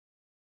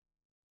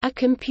A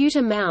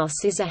computer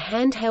mouse is a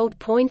handheld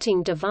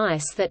pointing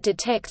device that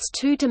detects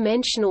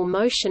two-dimensional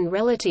motion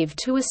relative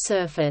to a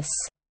surface.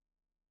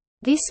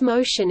 This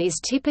motion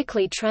is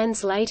typically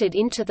translated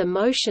into the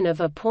motion of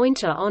a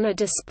pointer on a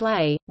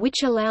display,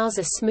 which allows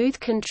a smooth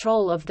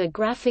control of the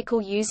graphical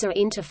user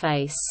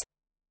interface.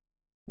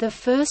 The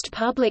first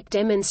public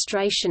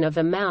demonstration of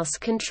a mouse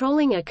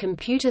controlling a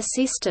computer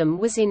system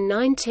was in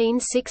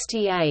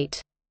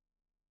 1968.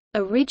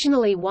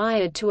 Originally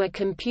wired to a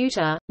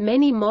computer,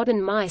 many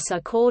modern mice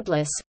are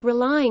cordless,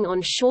 relying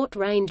on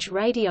short-range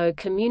radio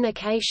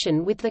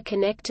communication with the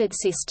connected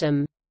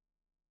system.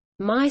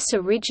 Mice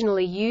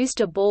originally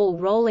used a ball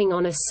rolling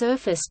on a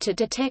surface to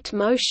detect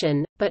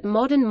motion, but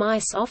modern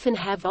mice often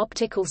have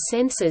optical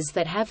sensors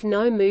that have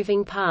no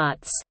moving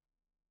parts.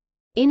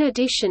 In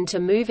addition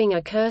to moving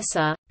a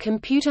cursor,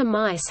 computer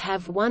mice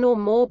have one or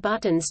more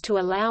buttons to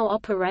allow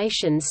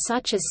operations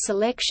such as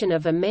selection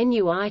of a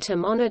menu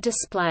item on a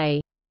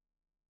display.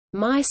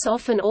 Mice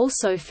often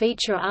also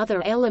feature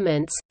other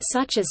elements,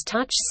 such as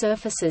touch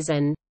surfaces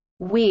and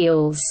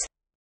wheels,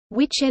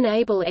 which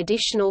enable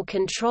additional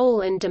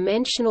control and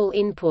dimensional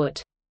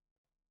input.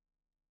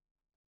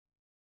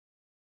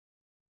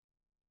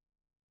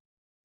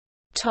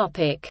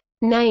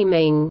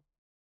 Naming.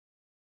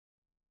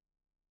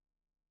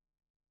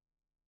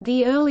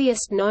 The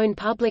earliest known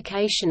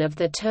publication of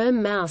the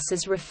term mouse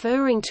as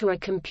referring to a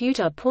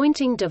computer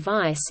pointing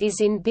device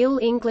is in Bill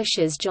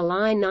English's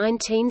July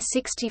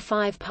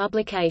 1965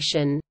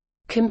 publication,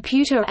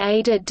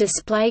 "Computer-Aided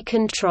Display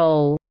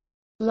Control",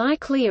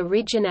 likely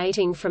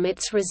originating from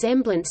its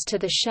resemblance to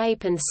the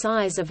shape and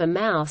size of a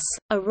mouse,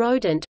 a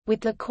rodent, with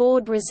the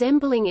cord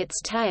resembling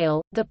its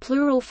tail. The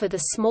plural for the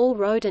small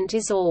rodent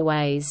is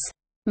always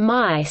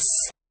mice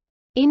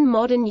in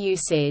modern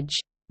usage.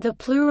 The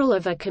plural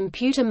of a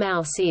computer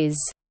mouse is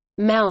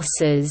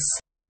mouses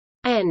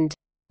and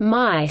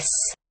mice,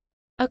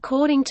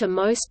 according to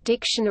most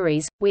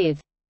dictionaries,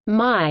 with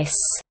mice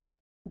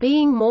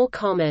being more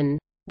common.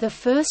 The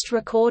first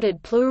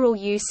recorded plural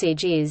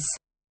usage is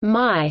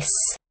mice.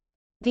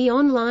 The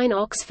online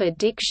Oxford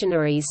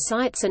Dictionary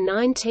cites a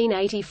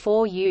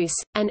 1984 use,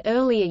 and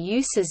earlier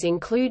uses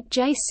include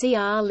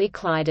J.C.R.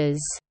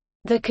 Licklider's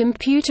 "The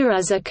Computer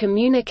as a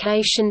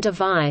Communication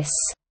Device"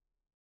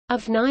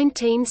 of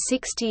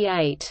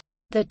 1968.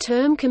 The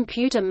term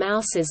computer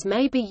mouses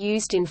may be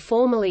used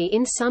informally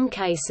in some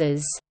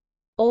cases.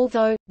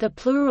 Although, the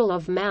plural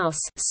of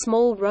mouse,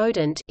 small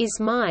rodent, is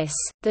mice,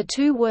 the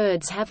two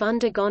words have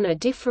undergone a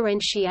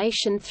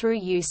differentiation through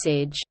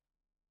usage.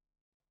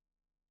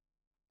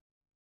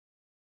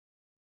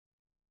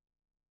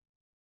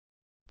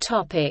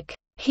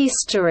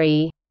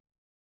 History.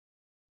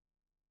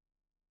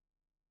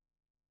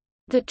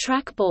 The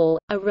trackball,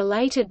 a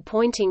related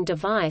pointing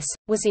device,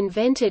 was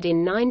invented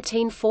in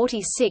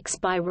 1946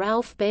 by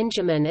Ralph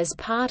Benjamin as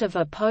part of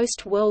a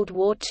post-World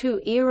War II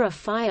era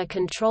fire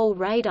control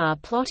radar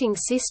plotting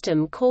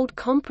system called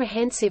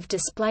Comprehensive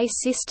Display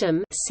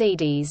System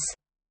 (CDS).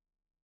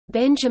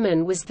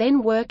 Benjamin was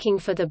then working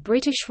for the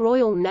British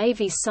Royal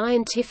Navy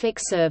Scientific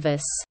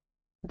Service.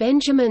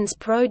 Benjamin's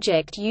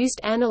project used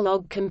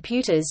analog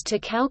computers to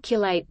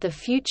calculate the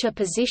future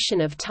position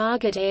of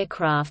target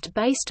aircraft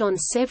based on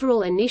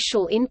several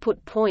initial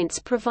input points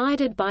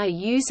provided by a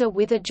user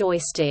with a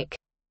joystick.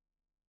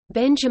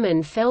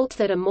 Benjamin felt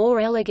that a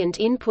more elegant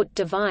input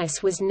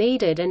device was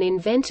needed and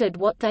invented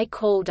what they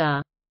called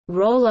a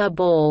roller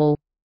ball.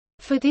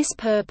 For this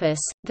purpose,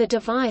 the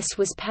device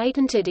was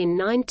patented in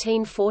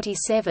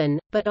 1947,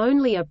 but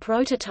only a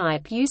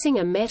prototype using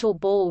a metal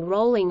ball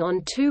rolling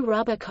on two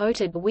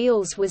rubber-coated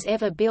wheels was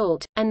ever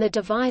built, and the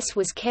device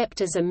was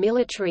kept as a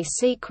military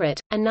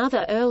secret.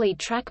 Another early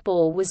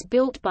trackball was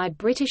built by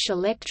British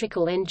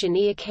electrical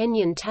engineer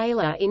Kenyon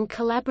Taylor in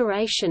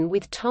collaboration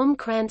with Tom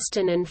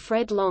Cranston and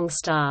Fred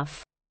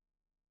Longstaff.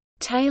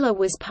 Taylor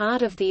was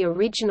part of the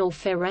original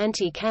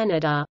Ferranti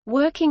Canada,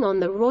 working on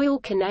the Royal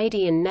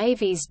Canadian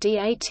Navy's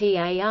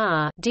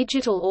DATAR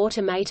Digital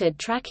Automated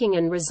Tracking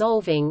and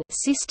Resolving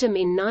system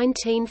in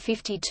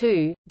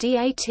 1952.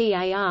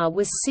 DATAR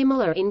was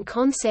similar in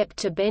concept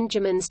to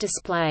Benjamin's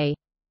display.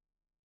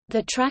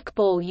 The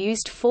trackball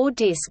used 4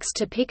 discs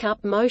to pick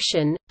up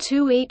motion,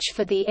 2 each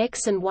for the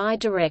X and Y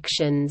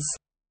directions.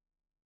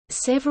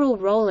 Several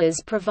rollers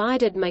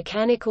provided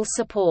mechanical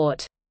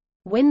support.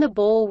 When the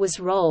ball was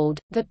rolled,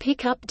 the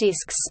pickup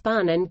discs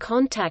spun and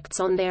contacts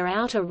on their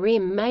outer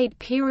rim made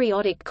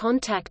periodic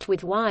contact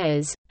with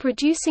wires,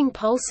 producing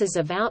pulses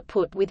of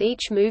output with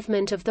each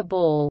movement of the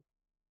ball.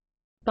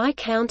 By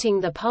counting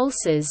the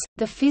pulses,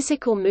 the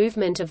physical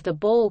movement of the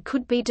ball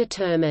could be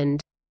determined.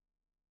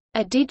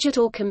 A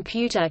digital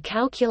computer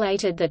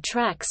calculated the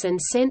tracks and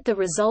sent the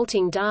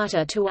resulting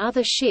data to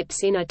other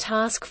ships in a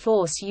task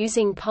force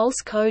using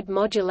pulse code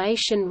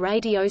modulation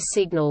radio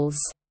signals.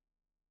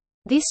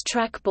 This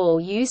trackball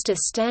used a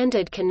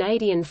standard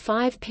Canadian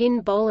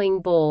 5-pin bowling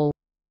ball.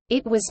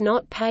 It was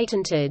not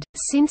patented,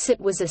 since it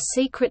was a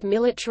secret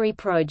military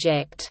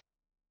project.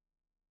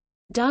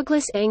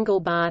 Douglas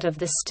Engelbart of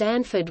the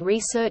Stanford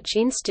Research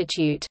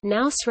Institute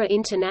 (NAUSRA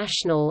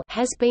International)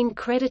 has been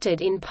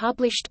credited in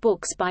published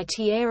books by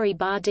Thierry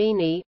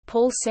Bardini,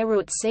 Paul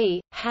Ceruzzi,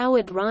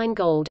 Howard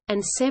Rheingold,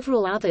 and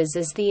several others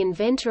as the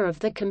inventor of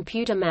the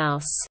computer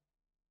mouse.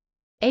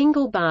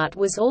 Engelbart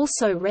was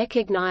also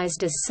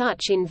recognized as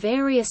such in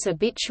various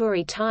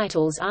obituary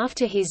titles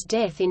after his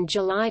death in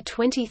July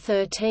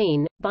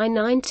 2013. By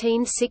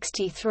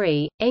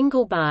 1963,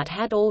 Engelbart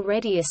had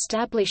already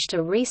established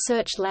a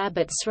research lab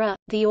at SRA,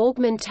 the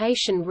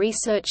Augmentation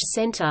Research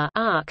Center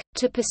 (ARC),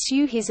 to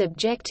pursue his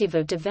objective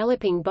of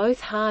developing both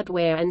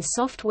hardware and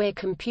software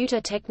computer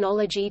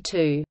technology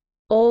to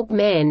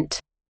augment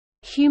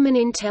human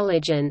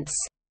intelligence.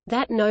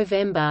 That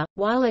November,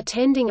 while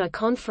attending a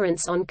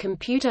conference on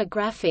computer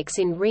graphics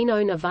in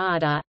Reno,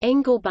 Nevada,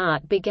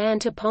 Engelbart began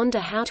to ponder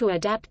how to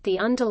adapt the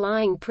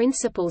underlying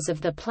principles of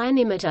the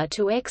planimeter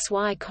to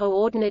XY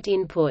coordinate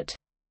input.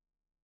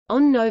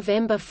 On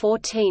November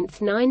 14,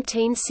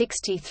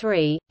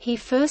 1963, he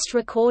first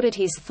recorded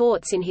his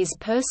thoughts in his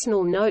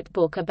personal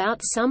notebook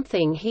about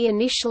something he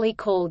initially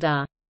called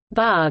a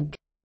bug,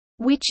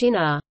 which in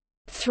a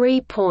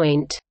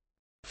 3-point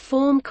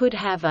form could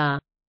have a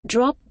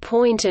drop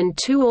point and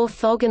two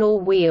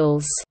orthogonal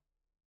wheels.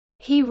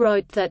 He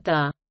wrote that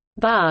the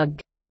bug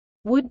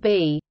would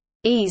be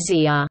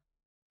easier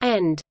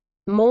and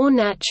more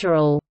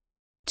natural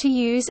to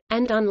use,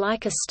 and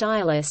unlike a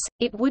stylus,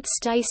 it would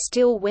stay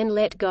still when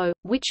let go,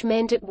 which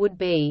meant it would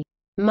be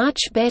much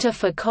better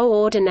for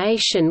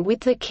coordination with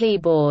the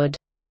keyboard.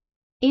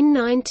 In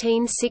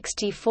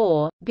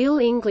 1964, Bill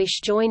English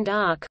joined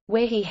ARC,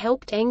 where he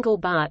helped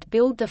Engelbart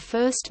build the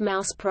first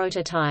mouse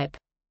prototype.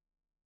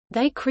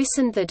 They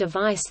christened the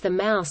device the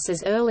mouse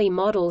as early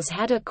models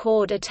had a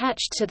cord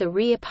attached to the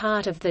rear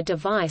part of the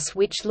device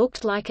which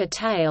looked like a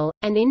tail,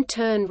 and in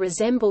turn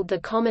resembled the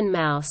common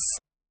mouse.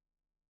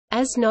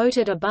 As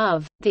noted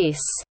above, this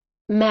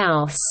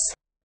mouse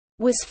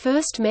was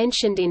first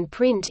mentioned in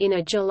print in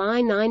a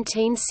July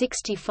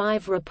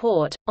 1965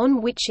 report,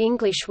 on which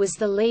English was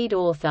the lead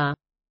author.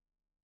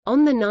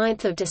 On 9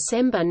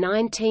 December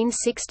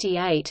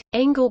 1968,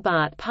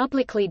 Engelbart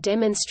publicly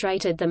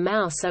demonstrated the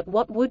mouse at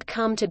what would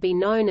come to be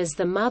known as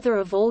the mother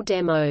of all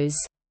demos.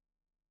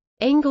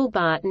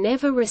 Engelbart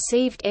never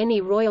received any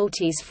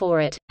royalties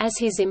for it, as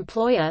his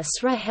employer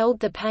SRA held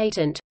the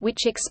patent,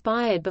 which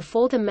expired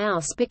before the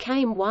mouse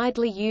became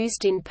widely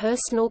used in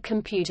personal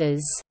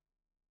computers.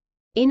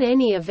 In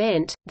any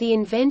event, the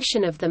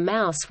invention of the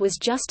mouse was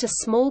just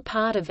a small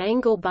part of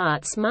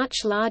Engelbart's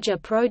much larger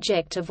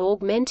project of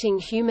augmenting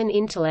human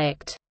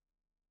intellect.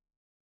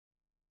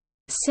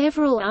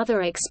 Several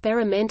other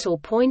experimental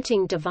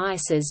pointing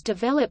devices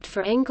developed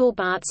for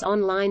Engelbart's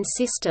online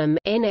system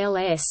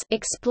 (NLS)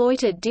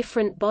 exploited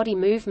different body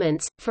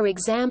movements, for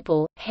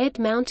example,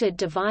 head-mounted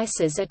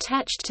devices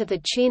attached to the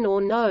chin or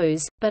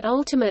nose, but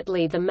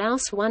ultimately the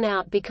mouse won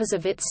out because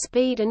of its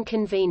speed and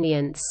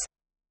convenience.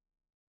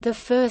 The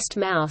first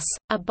mouse,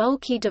 a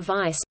bulky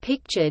device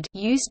pictured,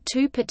 used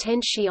two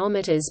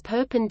potentiometers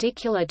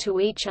perpendicular to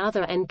each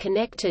other and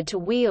connected to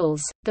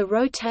wheels. The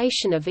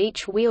rotation of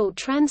each wheel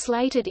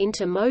translated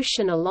into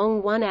motion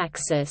along one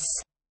axis.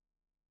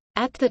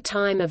 At the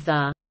time of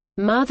the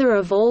mother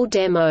of all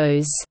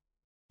demos,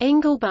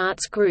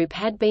 Engelbart's group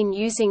had been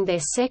using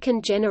their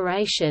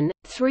second-generation,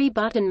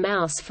 3-button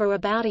mouse for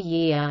about a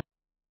year.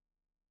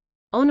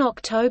 On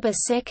October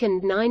 2,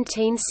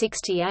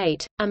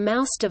 1968, a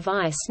mouse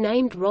device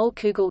named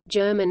Rollkugel,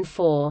 German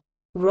for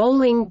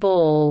rolling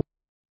ball,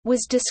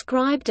 was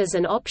described as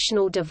an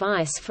optional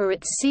device for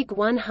its SIG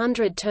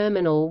 100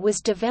 terminal was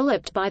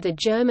developed by the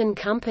German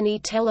company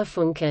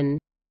Telefunken.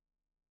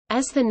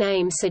 As the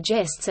name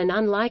suggests, and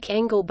unlike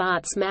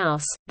Engelbart's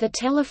mouse, the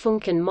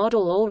Telefunken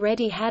model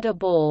already had a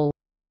ball.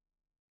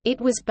 It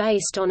was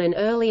based on an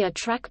earlier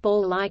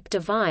trackball-like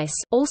device,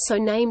 also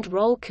named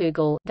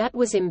Rollkugel, that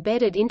was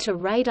embedded into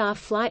radar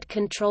flight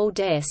control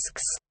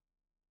desks.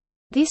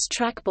 This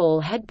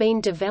trackball had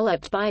been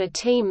developed by a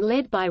team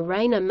led by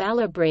Rainer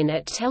Malebrin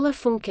at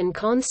Telefunken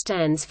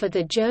Konstanz for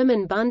the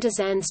German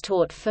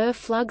Bundesanstalt für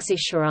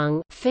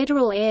Flugsicherung,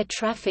 Federal Air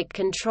Traffic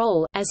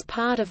Control, as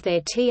part of their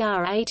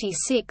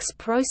TR-86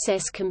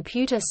 process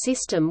computer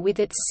system with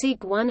its SIG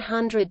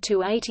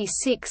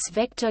 100-86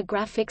 vector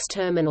graphics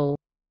terminal.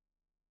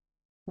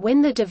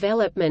 When the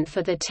development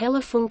for the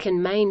Telefunken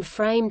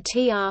mainframe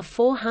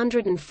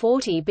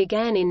TR-440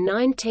 began in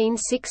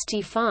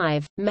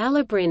 1965,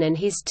 Malebrin and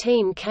his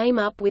team came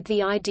up with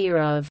the idea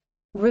of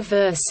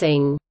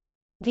reversing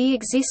the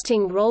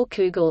existing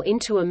Rollkugel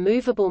into a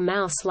movable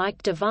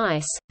mouse-like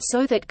device,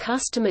 so that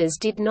customers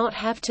did not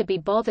have to be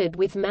bothered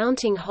with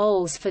mounting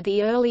holes for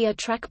the earlier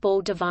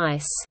trackball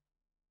device.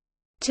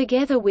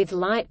 Together with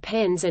light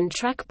pens and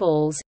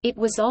trackballs, it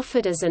was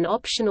offered as an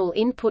optional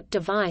input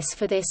device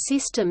for their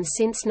system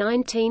since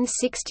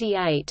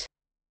 1968.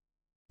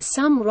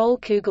 Some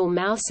Rollkugel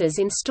mouses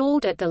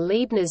installed at the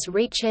Leibniz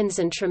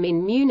Rechenzentrum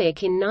in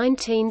Munich in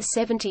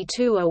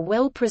 1972 are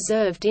well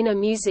preserved in a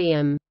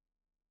museum.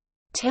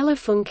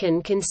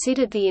 Telefunken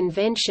considered the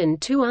invention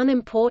too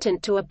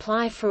unimportant to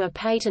apply for a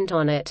patent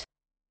on it.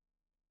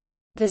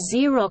 The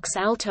Xerox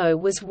Alto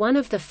was one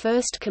of the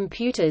first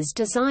computers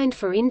designed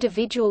for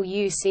individual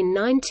use in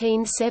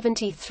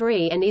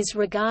 1973 and is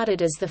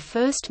regarded as the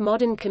first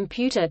modern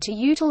computer to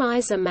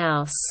utilize a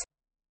mouse.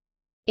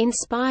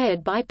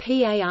 Inspired by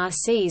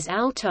PARC's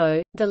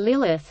Alto, the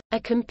Lilith, a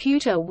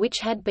computer which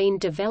had been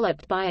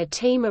developed by a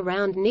team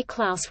around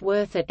Niklaus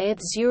Wirth at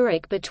ETH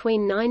Zurich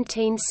between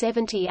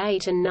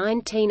 1978 and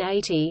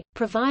 1980,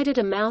 provided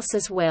a mouse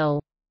as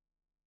well.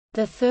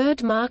 The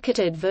third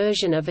marketed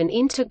version of an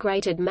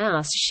integrated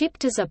mouse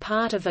shipped as a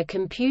part of a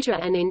computer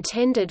and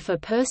intended for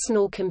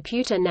personal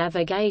computer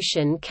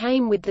navigation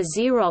came with the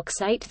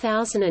Xerox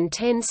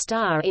 8010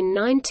 Star in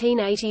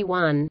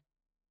 1981.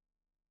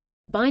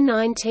 By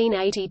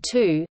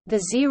 1982,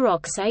 the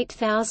Xerox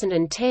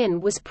 8010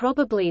 was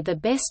probably the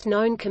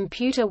best-known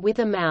computer with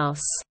a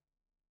mouse.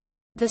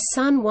 The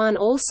Sun 1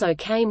 also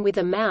came with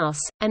a mouse,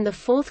 and the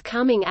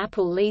forthcoming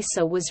Apple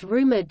Lisa was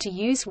rumored to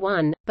use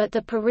one, but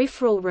the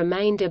peripheral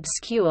remained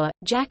obscure.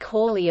 Jack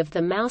Hawley of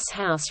the Mouse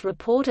House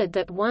reported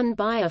that one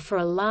buyer for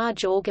a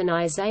large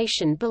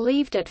organization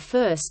believed at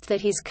first that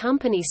his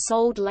company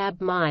sold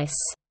lab mice.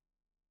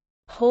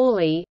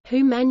 Hawley,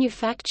 who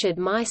manufactured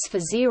mice for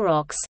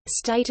Xerox,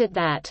 stated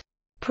that,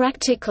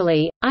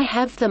 "Practically, I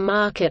have the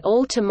market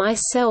all to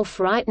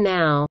myself right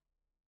now."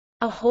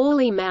 A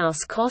Hawley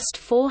mouse cost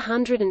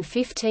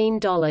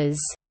 $415.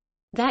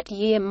 That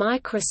year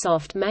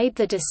Microsoft made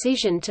the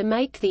decision to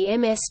make the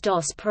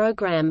MS-DOS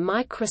program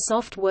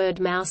Microsoft Word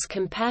mouse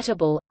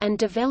compatible, and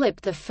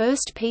developed the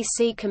first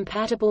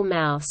PC-compatible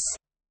mouse.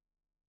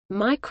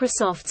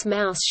 Microsoft's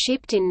mouse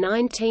shipped in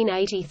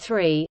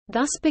 1983,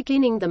 thus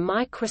beginning the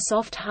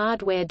Microsoft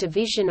hardware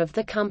division of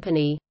the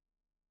company.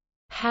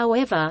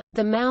 However,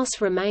 the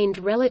mouse remained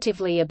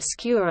relatively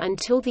obscure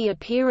until the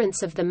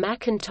appearance of the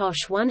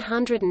Macintosh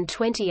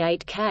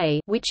 128K,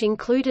 which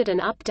included an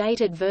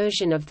updated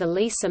version of the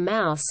Lisa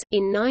mouse,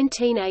 in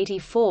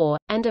 1984,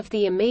 and of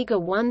the Amiga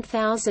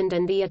 1000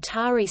 and the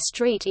Atari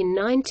ST in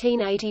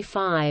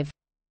 1985.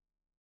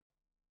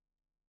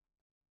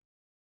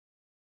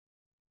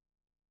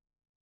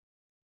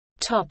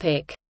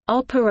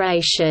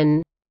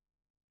 Operation.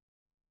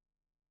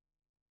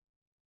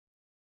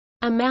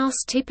 A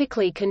mouse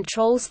typically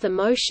controls the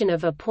motion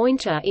of a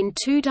pointer in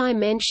 2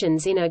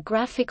 dimensions in a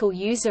graphical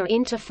user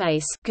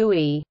interface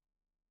 (GUI).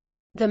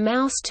 The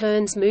mouse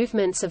turns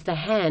movements of the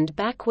hand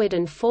backward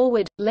and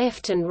forward,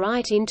 left and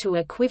right into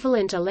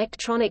equivalent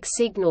electronic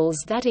signals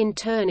that in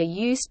turn are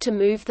used to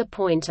move the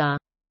pointer.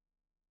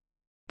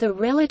 The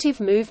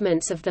relative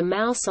movements of the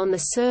mouse on the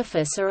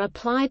surface are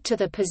applied to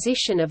the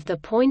position of the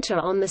pointer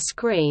on the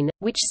screen,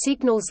 which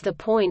signals the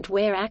point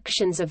where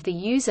actions of the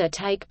user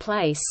take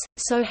place,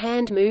 so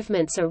hand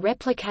movements are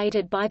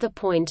replicated by the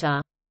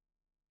pointer.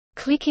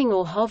 Clicking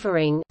or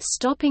hovering,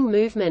 stopping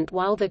movement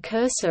while the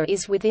cursor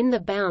is within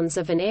the bounds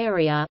of an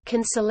area,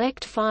 can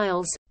select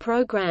files,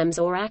 programs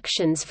or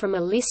actions from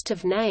a list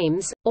of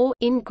names, or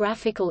in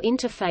graphical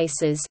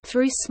interfaces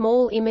through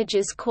small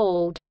images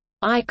called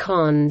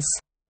icons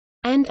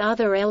and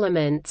other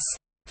elements.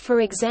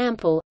 For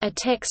example, a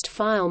text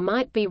file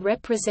might be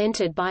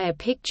represented by a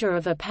picture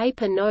of a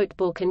paper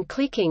notebook, and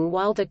clicking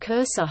while the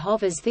cursor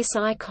hovers this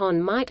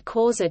icon might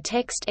cause a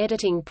text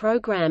editing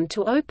program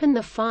to open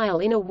the file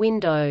in a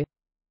window.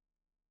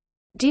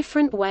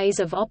 Different ways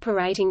of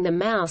operating the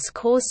mouse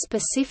cause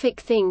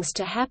specific things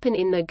to happen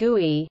in the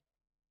GUI.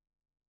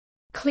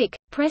 Click,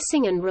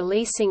 pressing and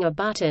releasing a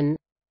button.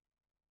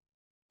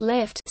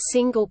 Left,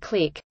 single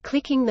click,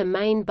 clicking the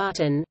main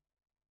button.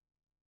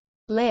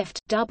 Left,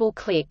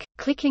 double-click,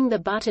 clicking the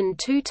button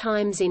 2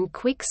 times in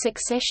quick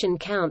succession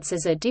counts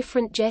as a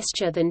different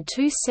gesture than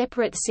 2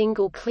 separate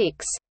single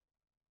clicks.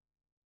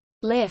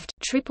 Left,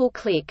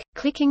 triple-click,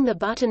 clicking the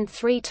button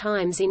 3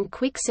 times in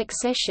quick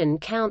succession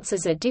counts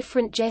as a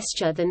different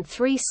gesture than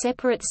 3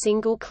 separate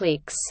single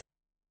clicks.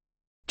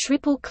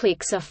 Triple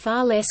clicks are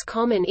far less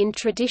common in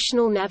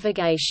traditional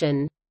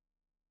navigation.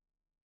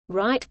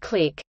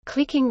 Right-click,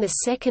 clicking the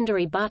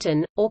secondary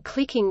button, or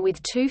clicking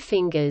with 2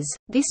 fingers,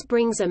 this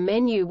brings a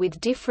menu with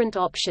different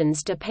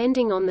options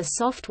depending on the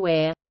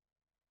software.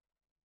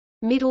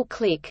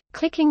 Middle-click,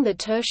 clicking the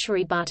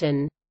tertiary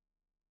button.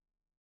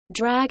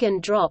 Drag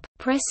and drop,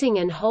 pressing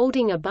and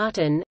holding a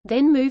button,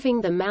 then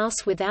moving the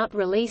mouse without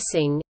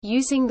releasing,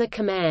 using the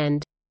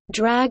command,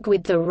 drag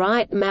with the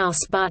right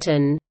mouse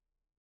button,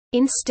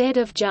 instead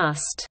of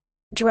just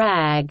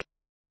drag.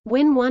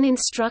 When one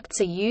instructs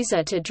a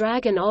user to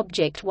drag an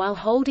object while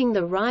holding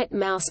the right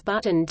mouse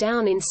button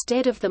down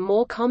instead of the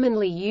more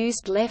commonly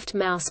used left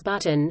mouse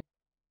button.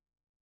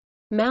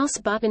 Mouse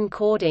button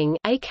chording,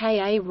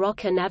 aka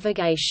rocker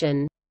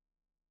navigation.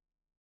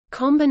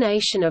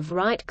 Combination of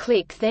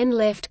right-click then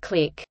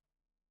left-click.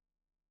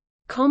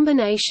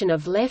 Combination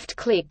of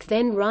left-click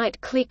then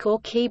right-click or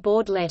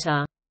keyboard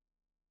letter.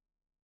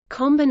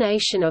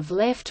 Combination of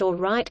left or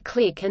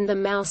right-click and the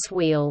mouse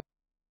wheel.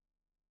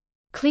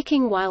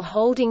 Clicking while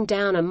holding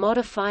down a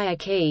modifier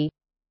key.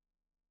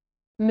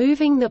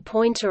 moving the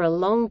pointer a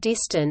long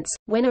distance.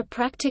 When a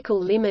practical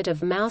limit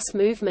of mouse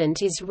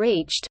movement is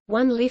reached,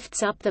 one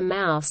lifts up the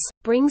mouse,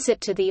 brings it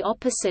to the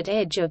opposite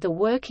edge of the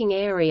working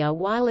area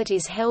while it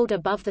is held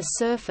above the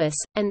surface,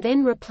 and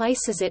then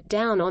replaces it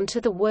down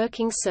onto the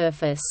working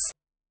surface.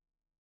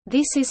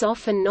 This is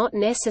often not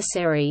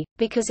necessary,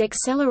 because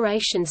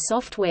acceleration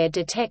software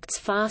detects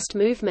fast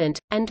movement,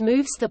 and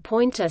moves the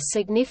pointer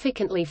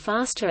significantly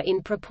faster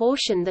in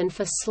proportion than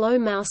for slow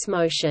mouse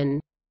motion.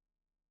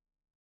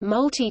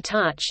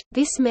 Multi-touch –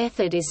 this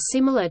method is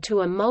similar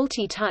to a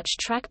multi-touch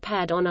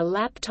trackpad on a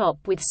laptop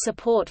with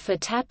support for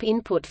tap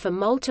input for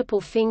multiple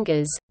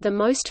fingers, the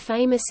most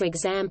famous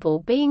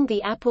example being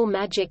the Apple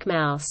Magic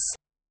Mouse.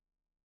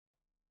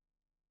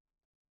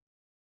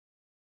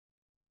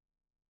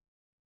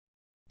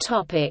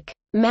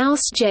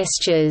 Mouse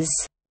gestures.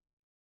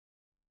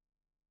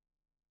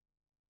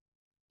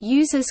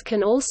 Users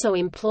can also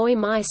employ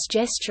mice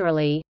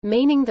gesturally,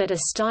 meaning that a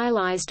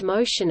stylized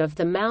motion of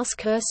the mouse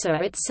cursor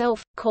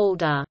itself,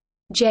 called a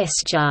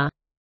gesture,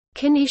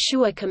 can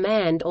issue a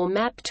command or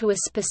map to a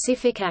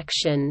specific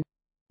action.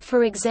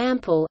 For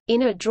example,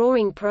 in a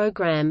drawing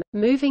program,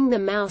 moving the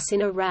mouse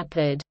in a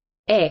rapid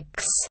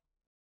X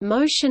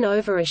motion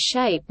over a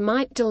shape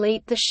might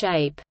delete the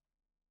shape.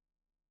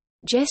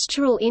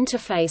 Gestural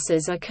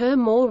interfaces occur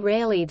more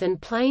rarely than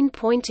plain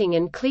pointing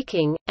and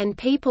clicking, and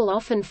people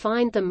often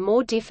find them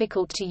more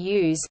difficult to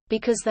use,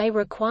 because they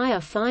require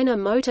finer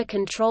motor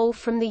control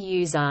from the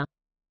user.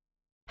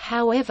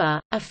 However,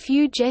 a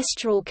few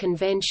gestural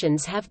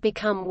conventions have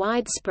become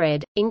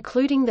widespread,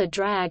 including the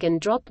drag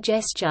and drop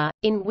gesture,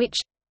 in which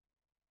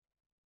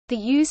the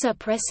user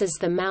presses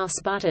the mouse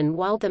button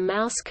while the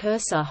mouse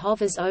cursor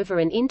hovers over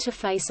an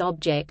interface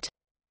object.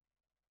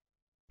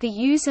 The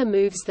user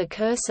moves the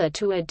cursor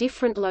to a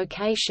different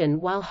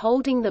location while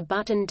holding the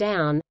button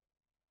down.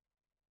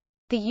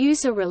 The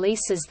user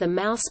releases the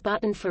mouse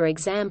button. For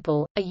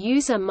example, a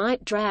user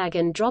might drag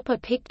and drop a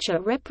picture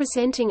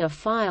representing a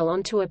file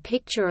onto a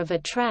picture of a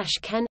trash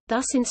can,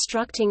 thus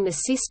instructing the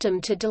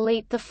system to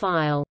delete the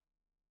file.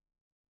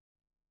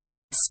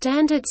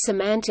 Standard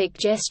semantic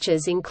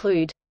gestures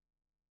include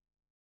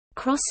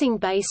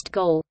crossing-based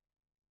goal,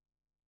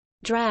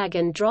 drag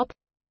and drop,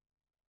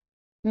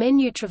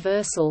 menu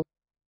traversal,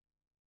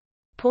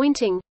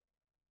 pointing,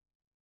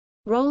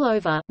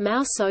 rollover,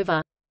 mouse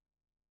over,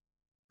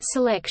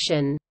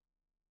 selection.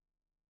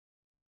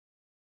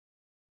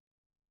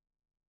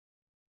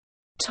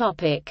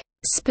 Topic: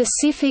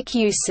 Specific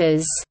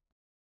uses.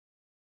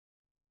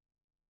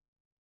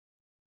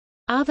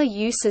 Other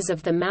uses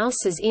of the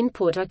mouse's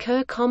input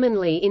occur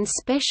commonly in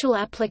special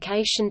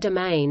application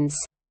domains.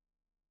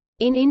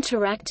 In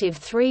interactive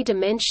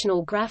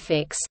three-dimensional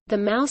graphics, the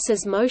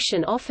mouse's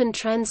motion often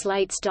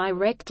translates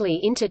directly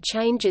into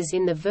changes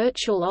in the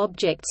virtual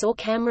object's or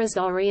camera's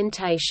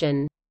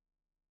orientation.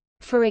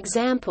 For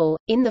example,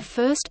 in the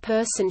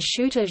first-person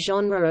shooter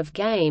genre of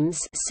games,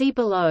 see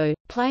below,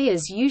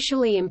 players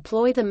usually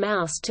employ the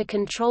mouse to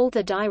control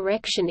the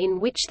direction in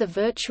which the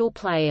virtual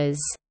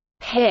player's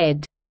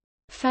head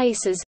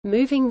faces.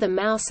 Moving the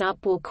mouse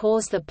up will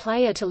cause the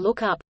player to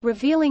look up,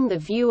 revealing the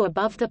view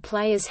above the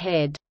player's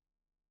head.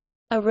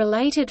 A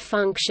related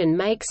function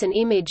makes an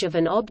image of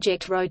an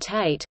object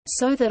rotate,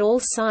 so that all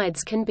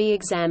sides can be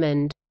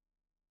examined.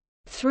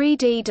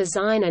 3D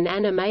design and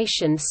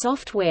animation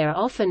software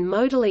often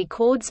modally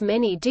codes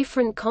many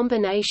different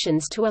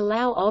combinations to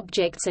allow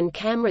objects and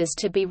cameras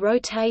to be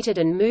rotated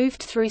and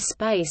moved through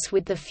space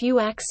with the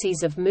few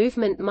axes of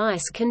movement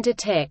mice can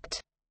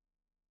detect.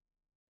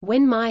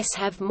 When mice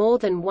have more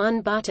than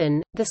one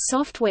button, the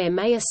software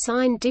may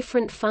assign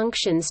different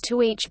functions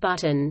to each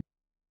button.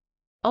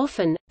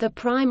 Often, the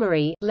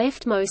primary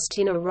leftmost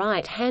in a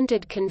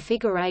right-handed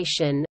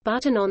configuration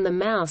button on the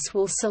mouse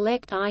will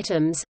select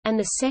items, and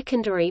the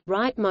secondary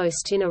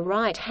rightmost in a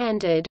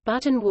right-handed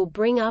button will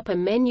bring up a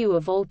menu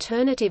of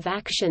alternative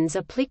actions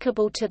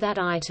applicable to that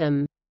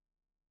item.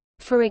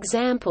 For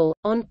example,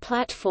 on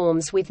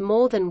platforms with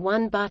more than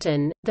one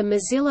button, the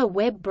Mozilla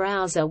web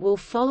browser will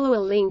follow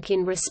a link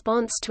in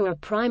response to a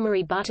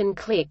primary button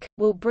click,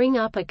 will bring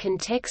up a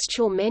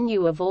contextual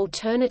menu of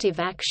alternative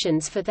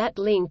actions for that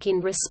link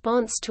in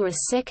response to a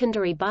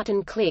secondary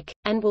button click,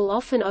 and will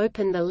often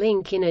open the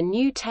link in a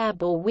new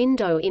tab or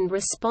window in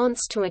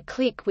response to a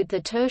click with the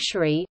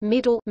tertiary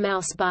middle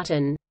mouse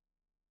button.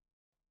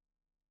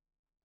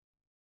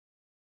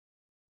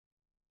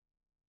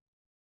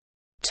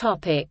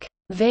 Topic: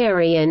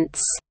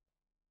 Variants.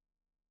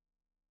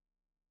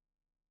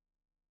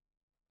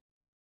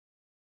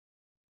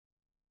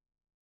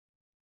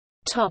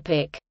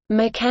 Topic: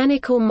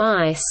 Mechanical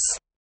mice.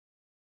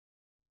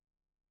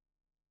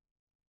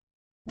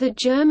 The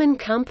German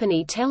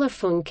company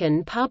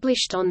Telefunken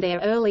published on their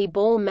early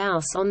ball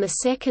mouse on 2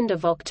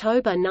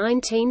 October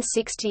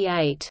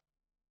 1968.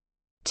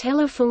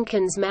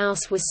 Telefunken's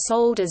mouse was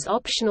sold as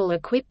optional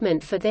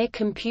equipment for their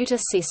computer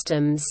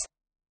systems.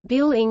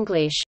 Bill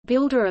English,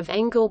 builder of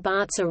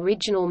Engelbart's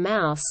original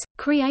mouse,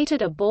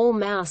 created a ball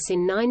mouse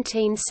in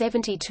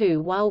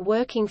 1972 while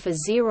working for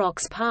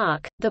Xerox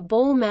PARC. The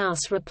ball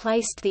mouse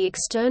replaced the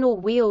external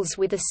wheels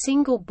with a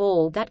single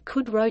ball that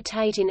could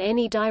rotate in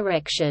any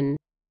direction.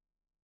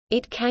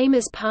 It came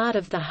as part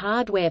of the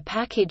hardware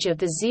package of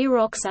the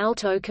Xerox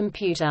Alto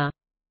computer.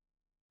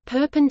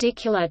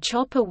 Perpendicular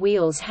chopper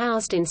wheels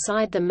housed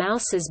inside the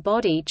mouse's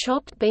body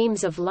chopped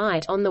beams of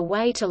light on the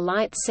way to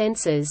light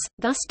sensors,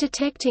 thus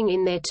detecting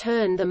in their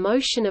turn the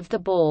motion of the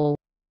ball.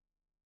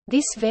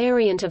 This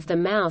variant of the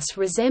mouse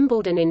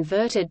resembled an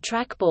inverted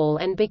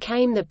trackball and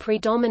became the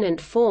predominant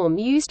form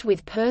used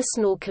with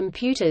personal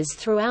computers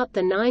throughout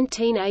the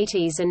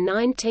 1980s and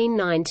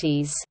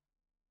 1990s.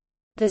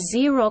 The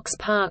Xerox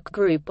PARC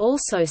group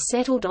also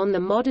settled on the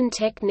modern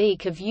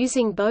technique of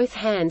using both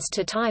hands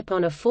to type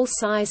on a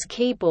full-size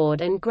keyboard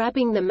and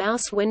grabbing the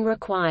mouse when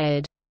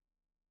required.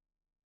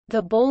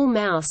 The ball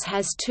mouse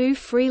has two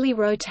freely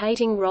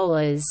rotating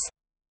rollers.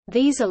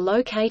 These are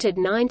located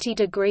 90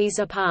 degrees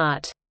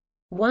apart.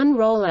 One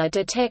roller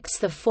detects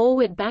the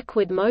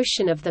forward-backward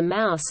motion of the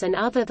mouse and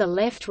other the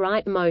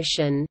left-right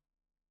motion.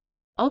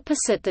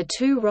 Opposite the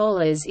two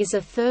rollers is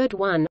a third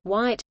one,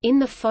 white, in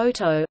the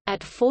photo,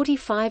 at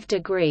 45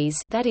 degrees,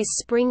 that is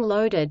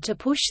spring-loaded to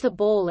push the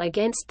ball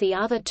against the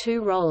other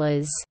two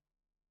rollers.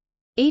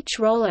 Each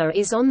roller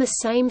is on the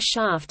same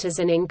shaft as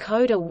an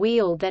encoder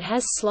wheel that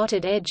has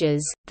slotted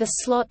edges. The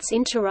slots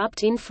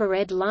interrupt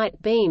infrared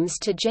light beams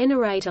to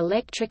generate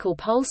electrical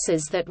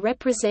pulses that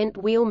represent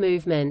wheel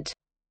movement.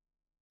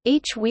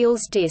 Each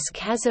wheel's disc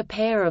has a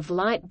pair of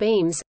light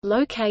beams,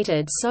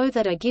 located so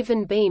that a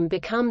given beam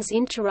becomes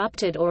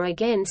interrupted or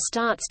again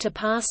starts to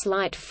pass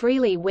light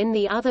freely when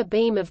the other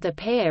beam of the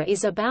pair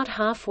is about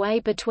halfway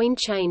between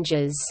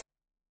changes.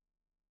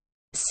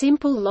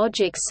 Simple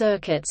logic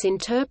circuits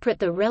interpret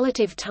the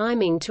relative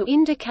timing to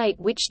indicate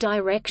which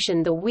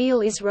direction the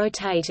wheel is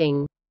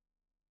rotating.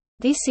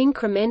 This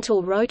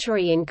incremental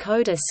rotary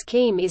encoder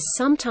scheme is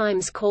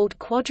sometimes called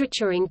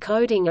quadrature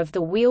encoding of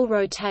the wheel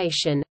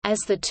rotation, as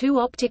the two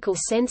optical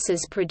sensors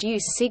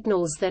produce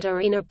signals that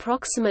are in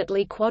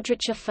approximately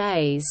quadrature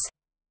phase.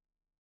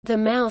 The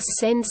mouse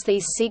sends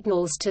these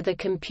signals to the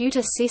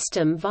computer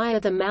system via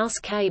the mouse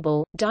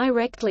cable,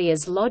 directly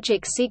as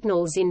logic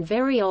signals in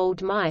very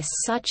old mice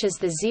such as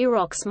the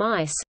Xerox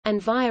mice,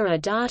 and via a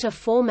data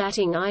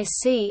formatting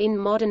IC in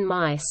modern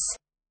mice.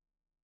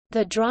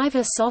 The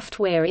driver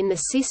software in the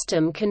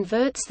system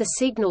converts the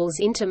signals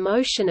into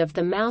motion of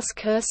the mouse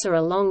cursor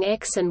along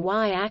X and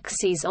Y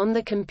axes on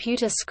the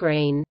computer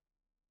screen.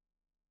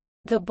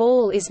 The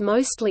ball is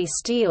mostly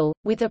steel,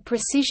 with a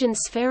precision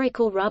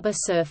spherical rubber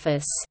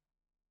surface.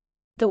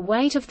 The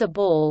weight of the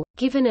ball,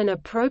 given an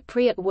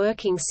appropriate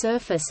working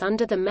surface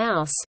under the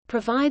mouse,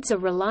 provides a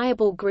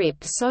reliable grip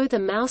so the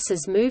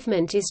mouse's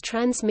movement is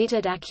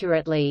transmitted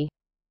accurately.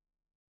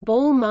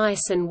 Ball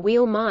mice and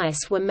wheel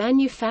mice were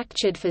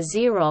manufactured for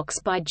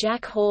Xerox by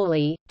Jack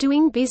Hawley,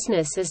 doing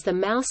business as the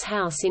Mouse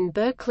House in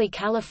Berkeley,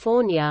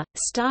 California,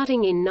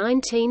 starting in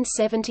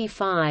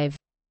 1975.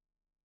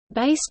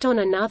 Based on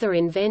another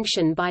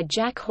invention by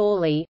Jack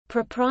Hawley,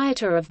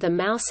 proprietor of the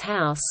Mouse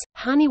House,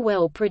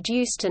 Honeywell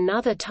produced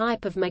another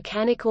type of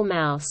mechanical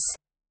mouse.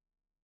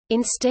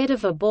 Instead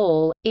of a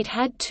ball, it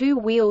had two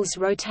wheels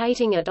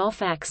rotating at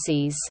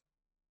off-axes.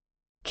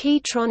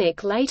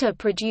 Keytronic later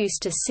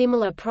produced a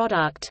similar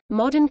product.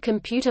 Modern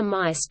computer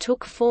mice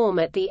took form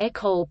at the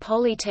École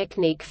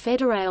Polytechnique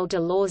Fédérale de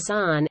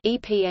Lausanne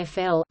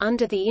 (EPFL)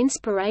 under the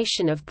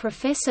inspiration of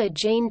Professor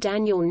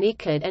Jean-Daniel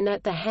Nicod and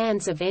at the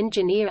hands of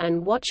engineer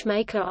and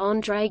watchmaker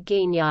André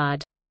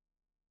Guignard.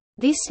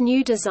 This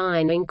new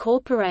design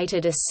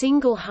incorporated a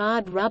single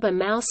hard rubber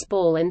mouse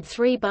ball and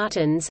 3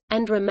 buttons,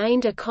 and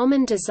remained a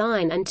common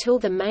design until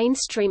the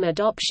mainstream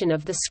adoption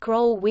of the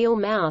scroll wheel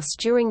mouse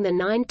during the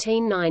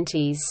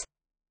 1990s.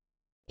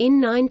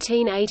 In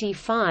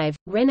 1985,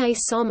 René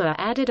Sommer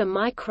added a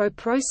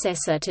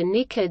microprocessor to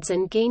Nicod's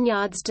and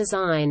Guignard's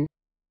design.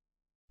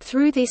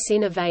 Through this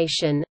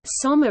innovation,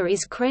 Sommer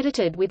is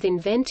credited with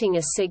inventing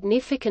a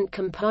significant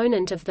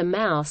component of the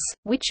mouse,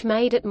 which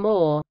made it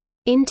more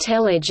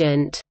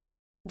intelligent.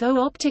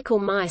 Though optical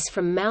mice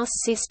from Mouse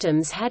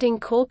Systems had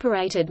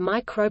incorporated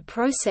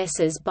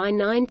microprocessors by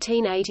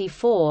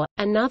 1984,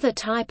 another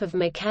type of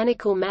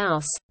mechanical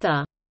mouse,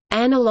 the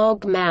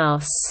analog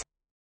mouse,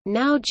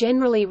 now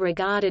generally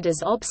regarded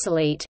as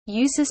obsolete,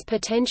 uses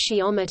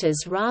potentiometers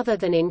rather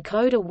than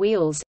encoder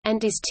wheels,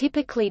 and is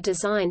typically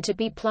designed to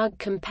be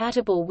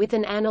plug-compatible with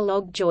an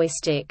analog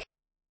joystick.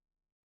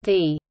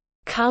 The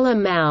color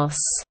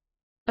mouse,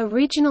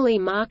 originally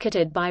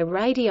marketed by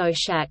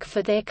RadioShack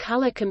for their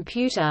color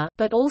computer,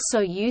 but also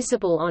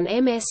usable on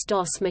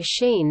MS-DOS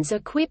machines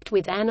equipped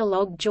with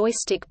analog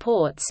joystick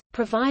ports,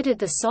 provided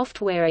the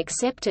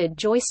software-accepted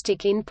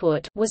joystick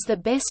input, was the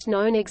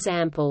best-known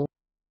example.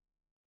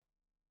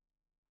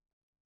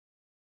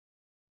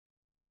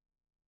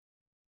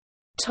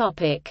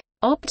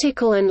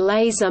 Optical and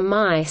laser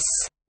mice.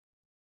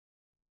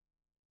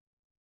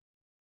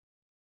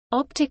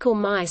 Optical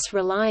mice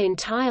rely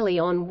entirely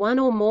on one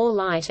or more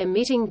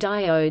light-emitting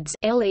diodes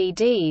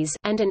 (LEDs)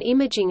 and an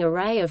imaging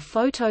array of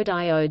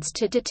photodiodes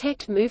to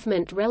detect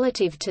movement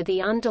relative to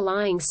the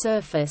underlying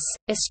surface,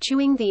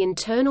 eschewing the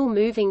internal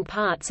moving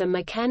parts a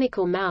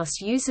mechanical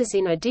mouse uses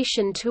in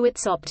addition to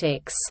its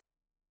optics.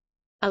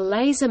 A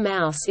laser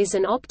mouse is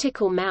an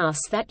optical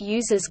mouse that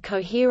uses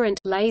coherent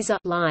laser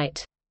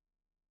light.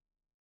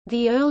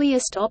 The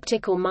earliest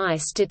optical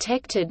mice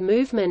detected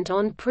movement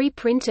on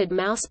pre-printed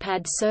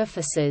mousepad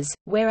surfaces,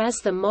 whereas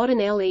the modern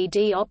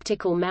LED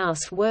optical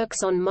mouse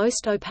works on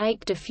most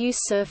opaque diffuse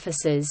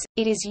surfaces.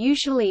 It is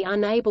usually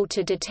unable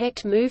to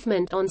detect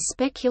movement on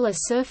specular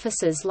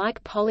surfaces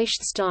like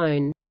polished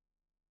stone.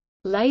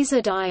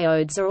 Laser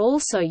diodes are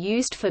also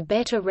used for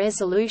better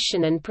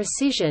resolution and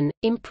precision,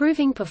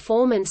 improving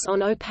performance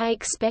on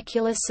opaque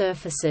specular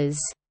surfaces.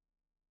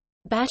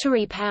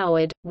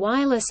 Battery-powered,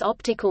 wireless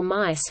optical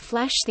mice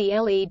flash the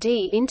LED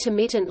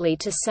intermittently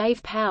to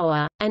save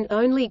power, and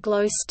only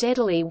glow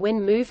steadily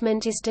when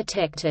movement is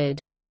detected.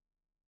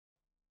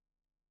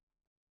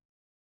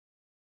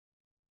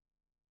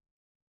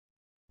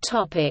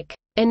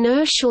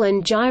 Inertial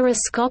and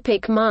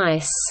gyroscopic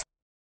mice.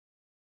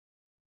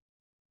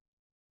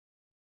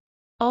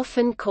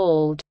 Often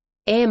called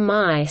air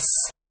mice,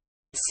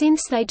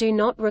 since they do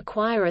not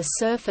require a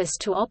surface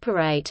to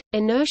operate,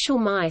 inertial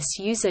mice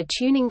use a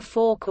tuning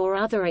fork or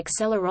other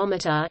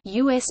accelerometer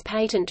US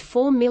patent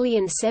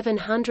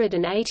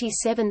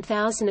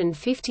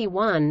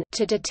 4,787,051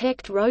 to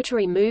detect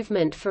rotary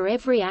movement for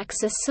every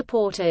axis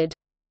supported.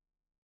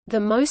 The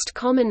most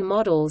common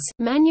models,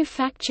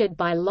 manufactured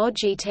by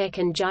Logitech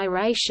and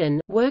Gyration,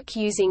 work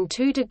using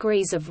 2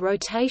 degrees of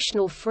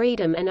rotational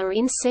freedom and are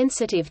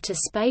insensitive to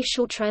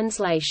spatial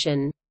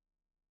translation.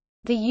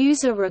 The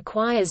user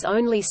requires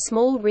only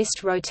small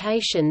wrist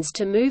rotations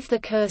to move the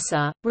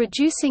cursor,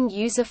 reducing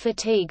user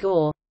fatigue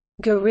or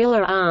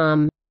gorilla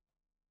arm.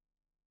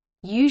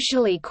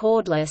 Usually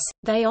cordless,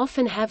 they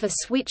often have a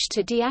switch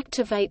to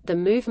deactivate the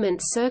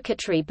movement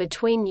circuitry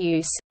between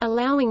use,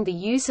 allowing the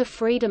user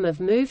freedom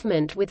of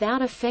movement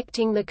without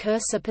affecting the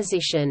cursor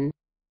position.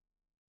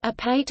 A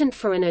patent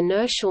for an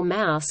inertial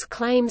mouse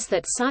claims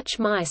that such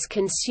mice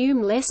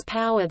consume less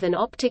power than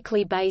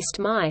optically based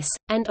mice,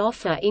 and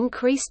offer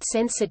increased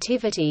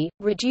sensitivity,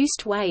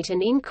 reduced weight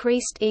and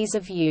increased ease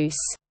of use.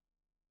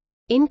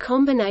 In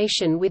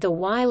combination with a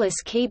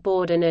wireless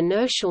keyboard, an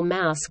inertial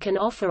mouse can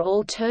offer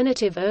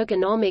alternative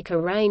ergonomic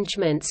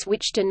arrangements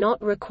which do not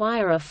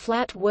require a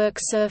flat work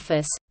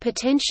surface,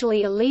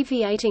 potentially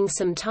alleviating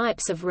some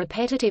types of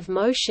repetitive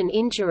motion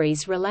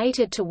injuries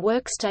related to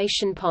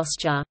workstation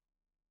posture.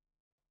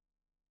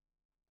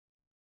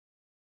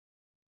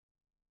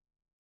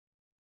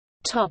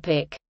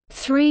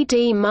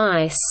 3D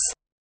mice.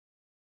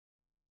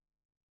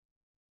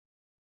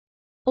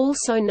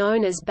 Also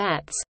known as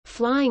bats,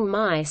 flying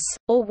mice,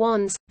 or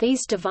wands,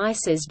 these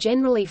devices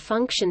generally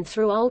function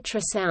through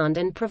ultrasound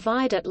and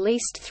provide at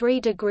least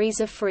 3 degrees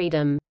of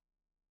freedom.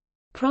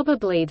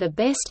 Probably the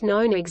best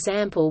known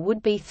example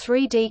would be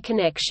 3D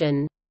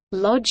Connection,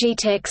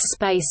 Logitech's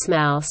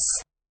SpaceMouse,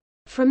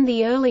 from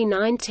the early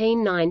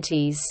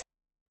 1990s.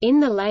 In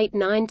the late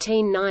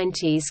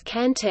 1990s,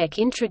 Cantech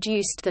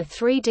introduced the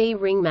 3D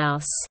ring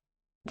mouse.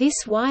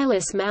 This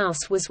wireless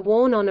mouse was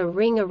worn on a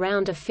ring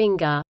around a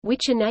finger,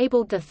 which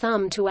enabled the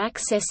thumb to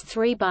access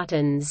 3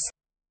 buttons.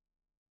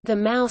 The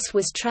mouse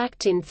was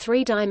tracked in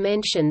 3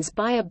 dimensions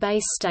by a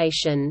base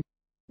station.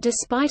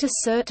 Despite a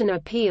certain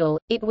appeal,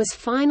 it was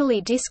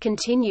finally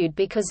discontinued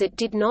because it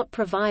did not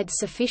provide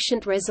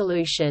sufficient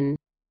resolution.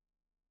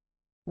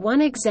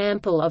 One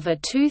example of a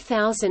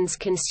 2000s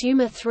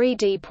consumer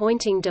 3D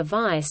pointing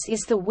device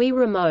is the Wii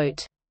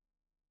Remote.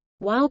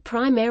 While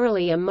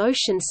primarily a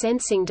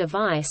motion-sensing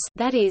device,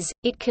 that is,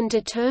 it can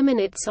determine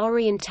its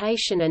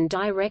orientation and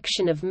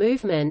direction of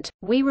movement,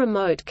 Wii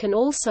Remote can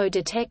also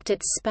detect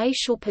its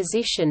spatial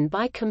position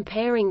by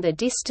comparing the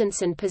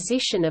distance and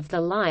position of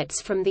the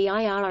lights from the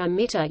IR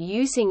emitter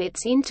using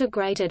its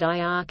integrated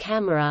IR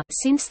camera.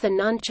 Since the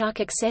nunchuck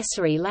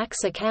accessory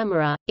lacks a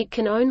camera, it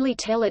can only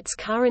tell its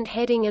current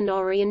heading and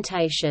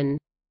orientation.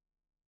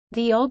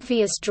 The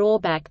obvious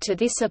drawback to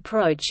this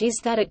approach is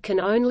that it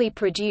can only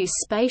produce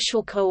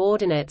spatial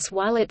coordinates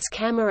while its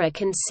camera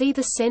can see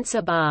the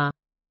sensor bar.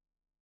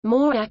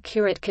 More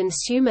accurate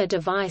consumer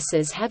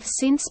devices have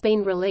since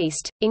been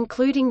released,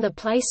 including the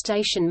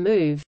PlayStation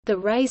Move, the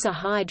Razer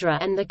Hydra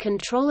and the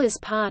controllers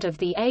part of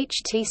the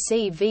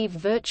HTC Vive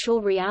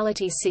virtual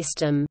reality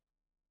system.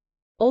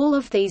 All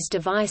of these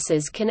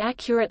devices can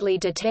accurately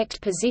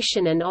detect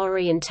position and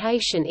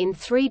orientation in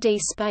 3D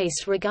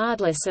space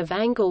regardless of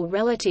angle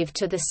relative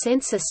to the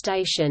sensor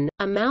station.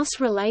 A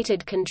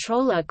mouse-related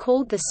controller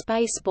called the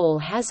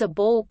Spaceball has a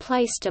ball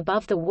placed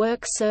above the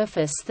work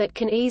surface that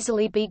can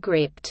easily be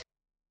gripped.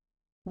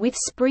 With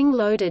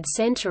spring-loaded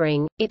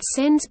centering, it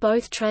sends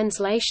both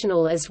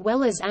translational as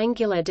well as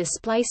angular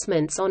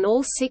displacements on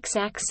all 6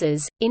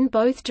 axes, in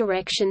both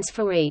directions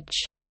for each.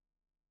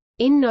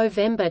 In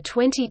November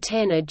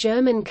 2010, a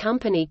German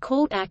company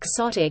called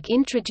Axotic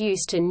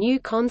introduced a new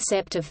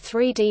concept of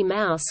 3D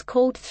mouse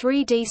called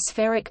 3D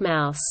spheric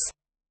mouse.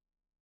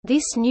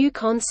 This new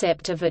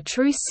concept of a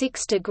true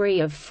 6-degree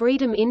of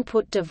freedom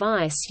input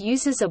device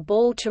uses a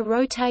ball to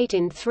rotate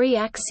in 3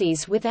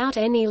 axes without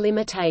any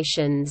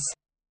limitations.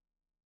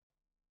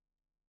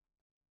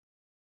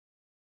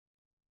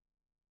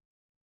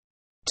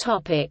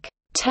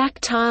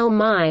 Tactile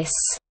mice.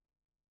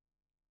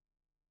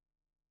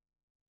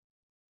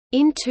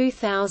 In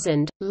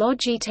 2000,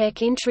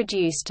 Logitech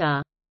introduced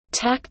a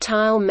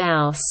tactile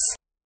mouse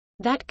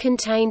that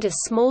contained a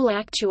small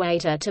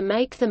actuator to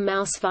make the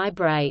mouse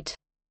vibrate.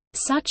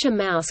 Such a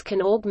mouse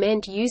can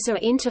augment user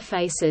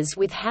interfaces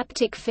with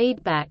haptic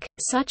feedback,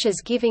 such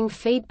as giving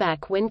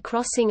feedback when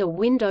crossing a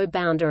window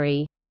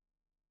boundary.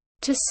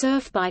 To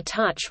surf by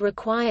touch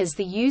requires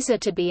the user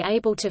to be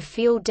able to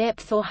feel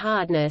depth or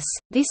hardness.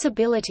 This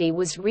ability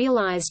was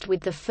realized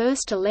with the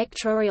first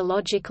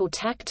electrorheological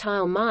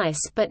tactile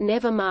mice but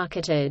never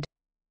marketed.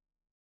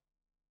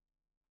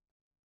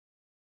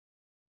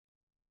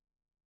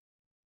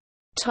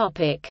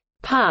 Topic: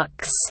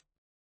 Pucks.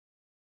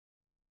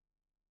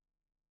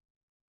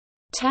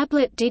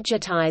 Tablet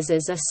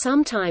digitizers are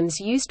sometimes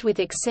used with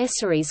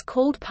accessories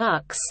called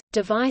pucks,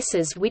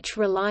 devices which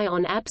rely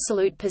on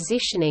absolute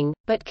positioning,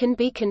 but can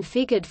be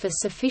configured for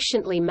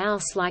sufficiently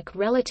mouse-like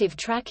relative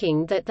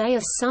tracking that they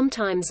are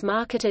sometimes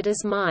marketed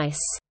as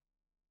mice.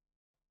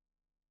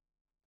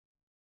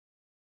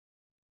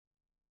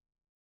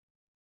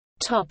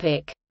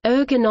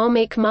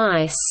 Ergonomic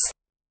mice.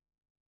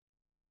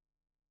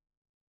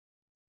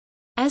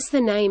 As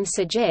the name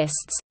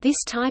suggests, this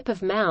type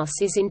of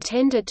mouse is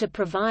intended to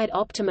provide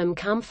optimum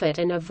comfort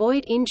and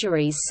avoid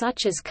injuries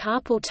such as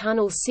carpal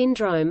tunnel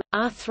syndrome,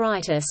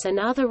 arthritis and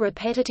other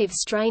repetitive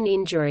strain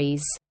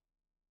injuries.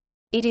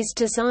 It is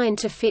designed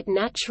to fit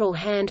natural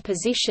hand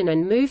position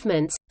and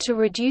movements, to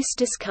reduce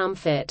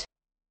discomfort.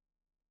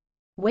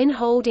 When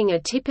holding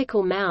a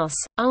typical mouse,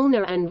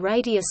 ulnar and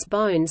radius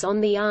bones on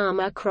the arm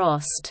are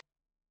crossed.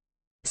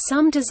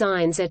 Some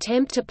designs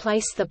attempt to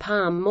place the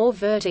palm more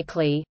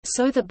vertically,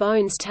 so the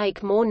bones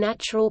take more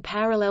natural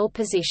parallel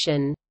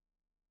position.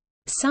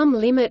 Some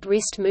limit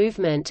wrist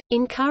movement,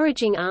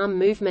 encouraging arm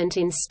movement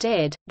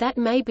instead, that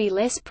may be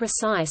less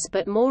precise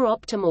but more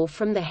optimal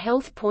from the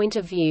health point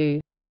of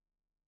view.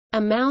 A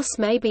mouse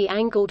may be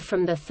angled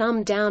from the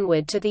thumb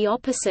downward to the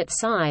opposite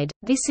side,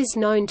 this is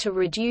known to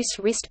reduce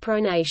wrist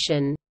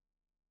pronation.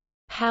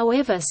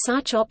 However,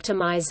 such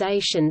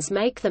optimizations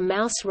make the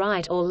mouse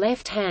right or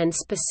left hand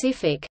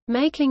specific,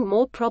 making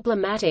more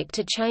problematic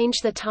to change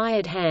the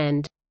tired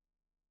hand.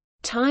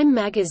 Time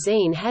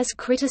magazine has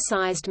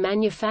criticized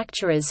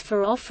manufacturers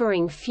for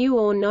offering few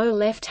or no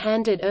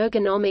left-handed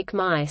ergonomic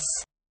mice.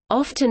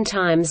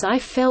 Oftentimes I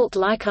felt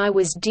like I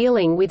was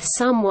dealing with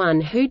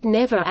someone who'd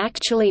never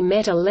actually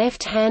met a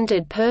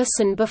left-handed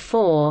person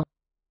before.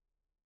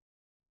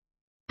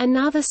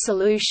 Another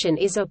solution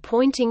is a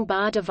pointing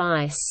bar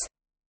device.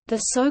 The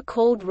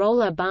so-called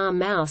roller bar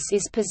mouse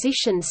is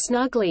positioned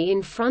snugly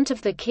in front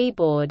of the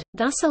keyboard,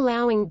 thus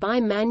allowing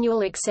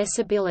bimanual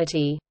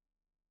accessibility.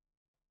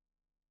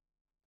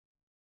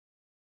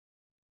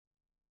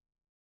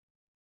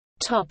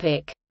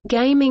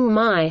 Gaming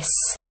mice.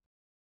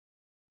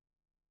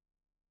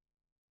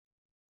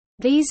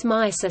 These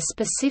mice are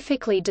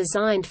specifically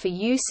designed for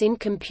use in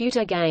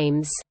computer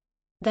games.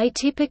 They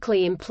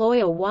typically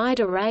employ a wide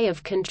array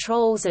of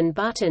controls and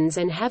buttons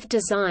and have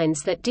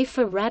designs that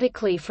differ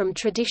radically from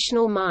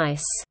traditional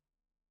mice.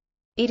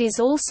 It is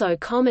also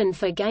common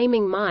for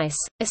gaming mice,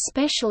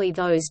 especially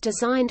those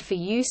designed for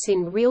use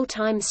in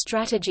real-time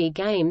strategy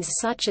games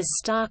such as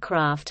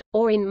StarCraft,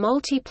 or in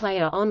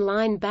multiplayer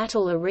online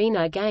battle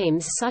arena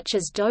games such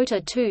as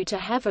Dota 2 to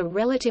have a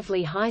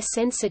relatively high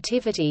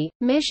sensitivity,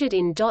 measured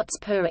in dots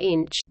per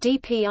inch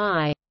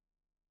 (dpi).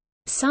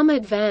 Some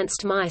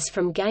advanced mice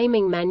from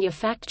gaming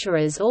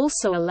manufacturers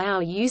also allow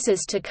users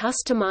to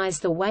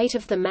customize the weight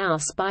of the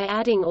mouse by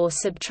adding or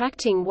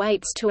subtracting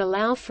weights to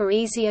allow for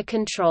easier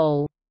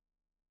control.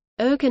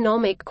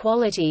 Ergonomic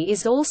quality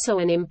is also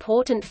an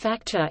important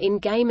factor in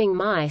gaming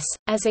mice,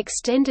 as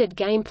extended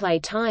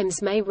gameplay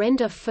times may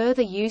render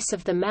further use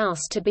of the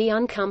mouse to be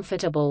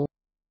uncomfortable.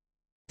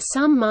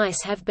 Some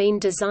mice have been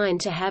designed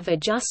to have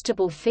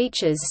adjustable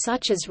features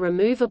such as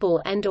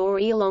removable and/or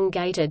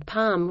elongated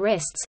palm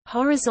rests,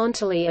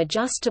 horizontally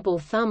adjustable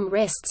thumb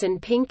rests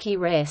and pinky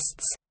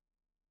rests.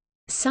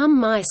 Some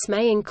mice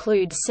may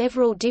include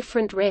several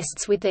different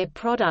rests with their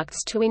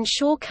products to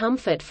ensure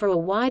comfort for a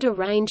wider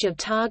range of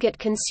target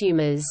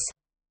consumers.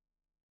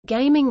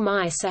 Gaming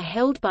mice are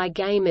held by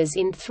gamers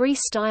in 3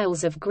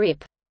 styles of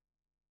grip.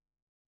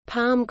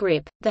 Palm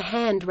grip – the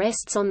hand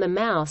rests on the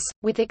mouse,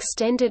 with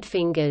extended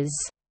fingers.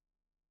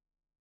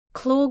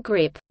 Claw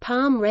grip –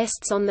 palm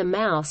rests on the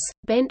mouse,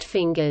 bent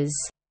fingers.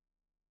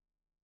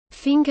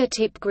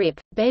 Fingertip grip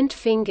 – bent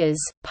fingers,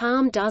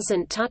 palm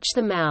doesn't touch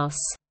the mouse.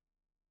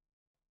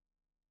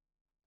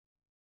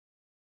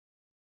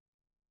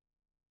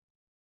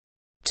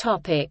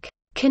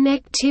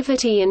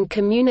 Connectivity and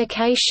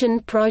communication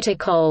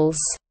protocols.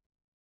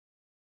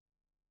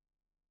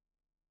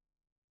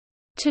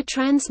 To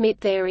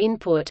transmit their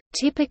input,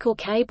 typical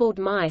cabled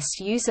mice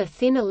use a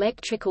thin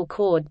electrical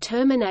cord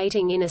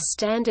terminating in a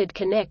standard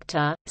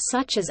connector,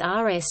 such as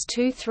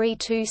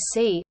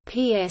RS-232C,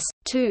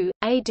 PS2,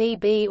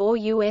 ADB or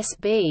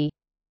USB.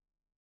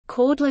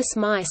 Cordless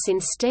mice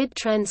instead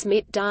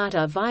transmit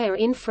data via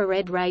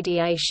infrared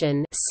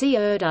radiation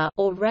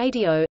or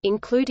radio,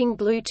 including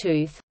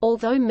Bluetooth,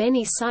 although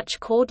many such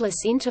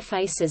cordless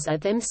interfaces are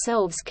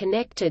themselves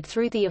connected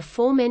through the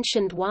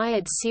aforementioned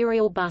wired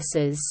serial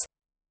buses.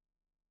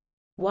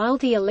 While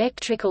the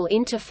electrical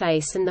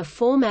interface and the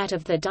format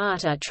of the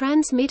data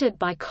transmitted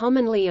by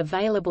commonly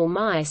available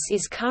mice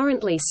is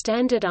currently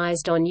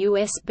standardized on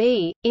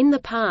USB, in the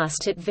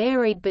past it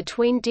varied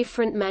between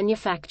different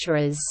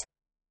manufacturers.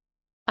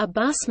 A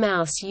bus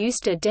mouse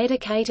used a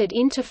dedicated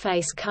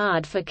interface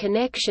card for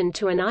connection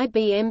to an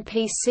IBM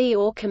PC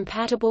or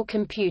compatible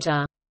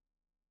computer.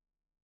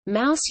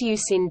 Mouse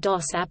use in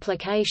DOS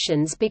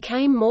applications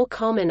became more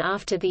common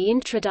after the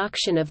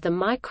introduction of the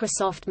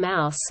Microsoft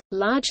Mouse,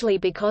 largely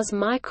because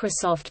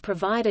Microsoft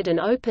provided an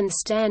open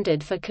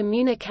standard for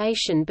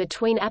communication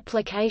between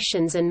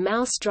applications and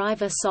mouse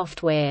driver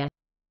software.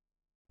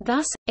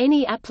 Thus,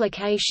 any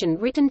application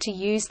written to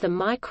use the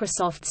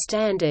Microsoft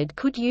standard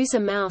could use a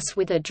mouse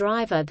with a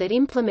driver that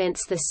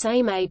implements the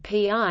same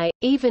API,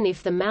 even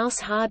if the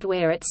mouse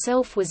hardware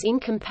itself was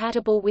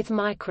incompatible with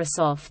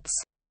Microsoft's.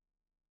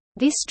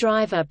 This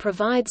driver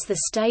provides the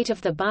state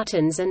of the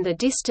buttons and the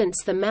distance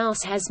the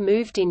mouse has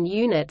moved in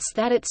units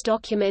that its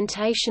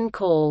documentation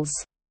calls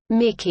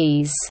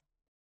Mickeys,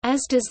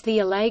 as does the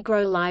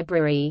Allegro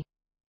library.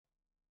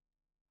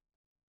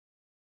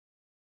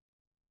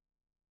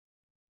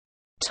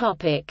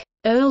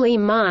 Early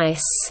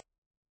mice.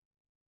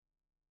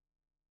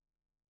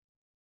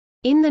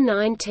 In the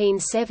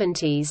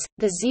 1970s,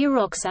 the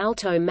Xerox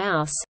Alto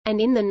mouse,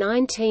 and in the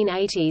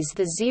 1980s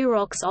the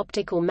Xerox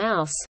Optical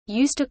mouse,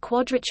 used a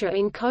quadrature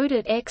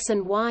encoded X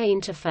and Y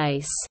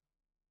interface.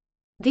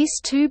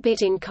 This 2-bit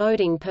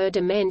encoding per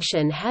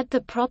dimension had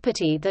the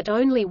property that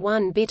only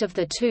one bit of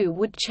the two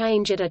would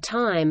change at a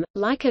time,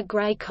 like a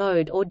gray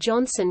code or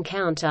Johnson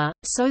counter,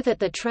 so that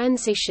the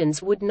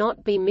transitions would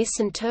not be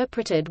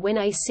misinterpreted when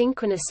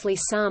asynchronously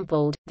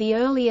sampled. The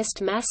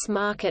earliest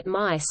mass-market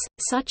mice,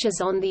 such as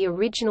on the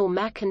original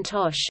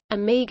Macintosh,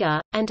 Amiga,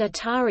 and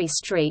Atari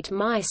ST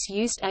mice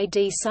used a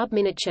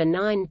D-subminiature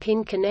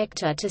 9-pin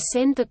connector to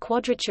send the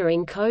quadrature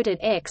encoded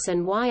X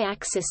and Y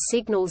axis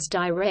signals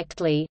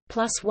directly,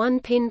 plus 1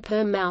 pin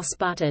per mouse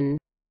button.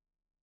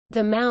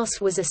 The mouse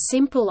was a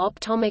simple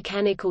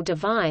optomechanical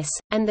device,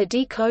 and the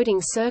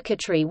decoding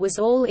circuitry was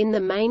all in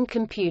the main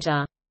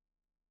computer.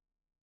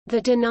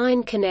 The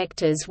D9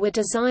 connectors were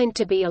designed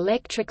to be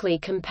electrically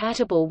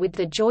compatible with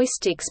the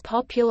joysticks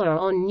popular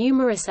on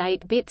numerous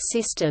 8-bit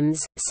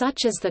systems,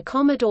 such as the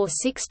Commodore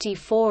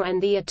 64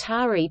 and the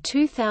Atari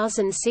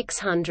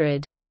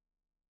 2600.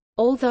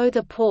 Although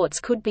the ports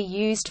could be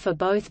used for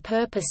both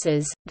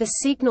purposes, the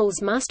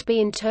signals must be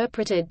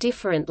interpreted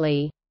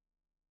differently.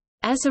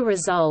 As a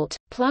result,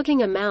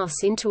 plugging a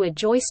mouse into a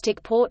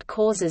joystick port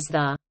causes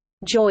the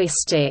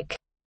joystick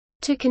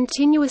to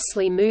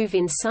continuously move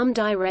in some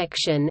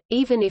direction,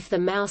 even if the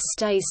mouse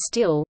stays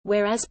still,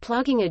 whereas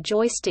plugging a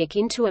joystick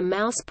into a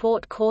mouse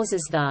port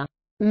causes the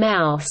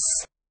mouse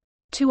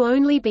to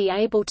only be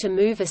able to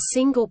move a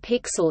single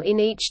pixel in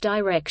each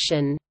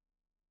direction.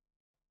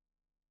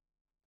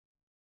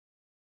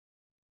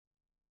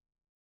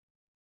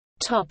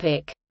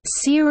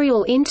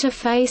 Serial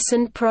interface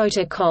and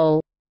protocol.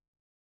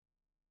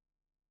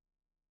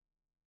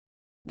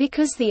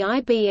 Because the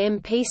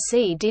IBM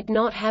PC did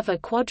not have a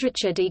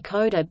quadrature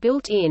decoder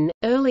built in,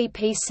 early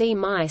PC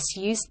mice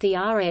used the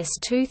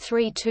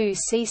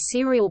RS-232C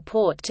serial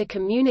port to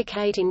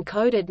communicate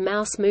encoded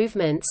mouse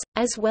movements,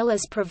 as well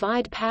as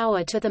provide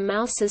power to the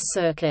mouse's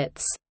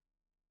circuits.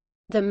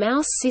 The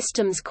Mouse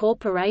Systems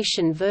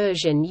Corporation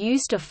version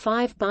used a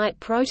 5-byte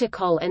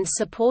protocol and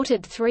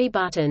supported 3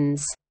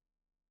 buttons.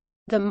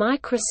 The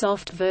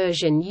Microsoft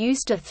version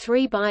used a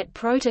 3-byte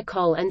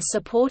protocol and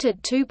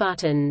supported 2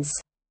 buttons.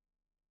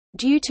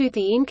 Due to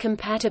the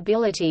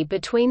incompatibility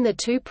between the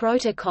two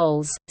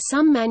protocols,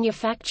 some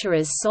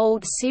manufacturers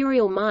sold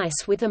serial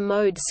mice with a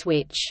mode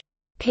switch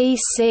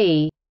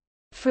PC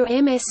for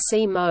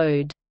MSC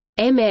mode,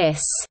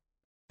 MS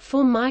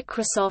for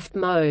Microsoft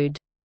mode.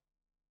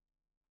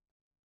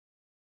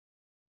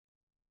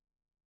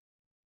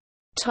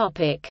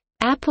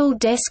 Apple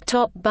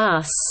Desktop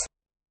Bus.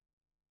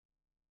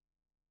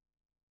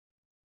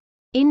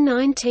 In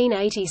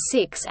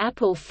 1986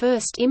 Apple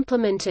first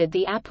implemented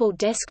the Apple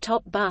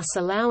Desktop Bus,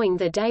 allowing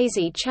the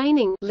daisy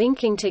chaining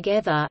linking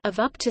together of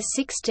up to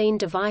 16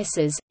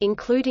 devices,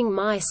 including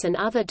mice and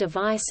other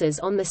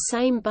devices on the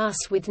same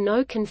bus with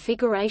no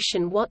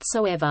configuration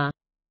whatsoever.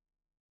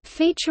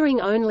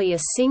 Featuring only a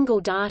single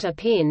data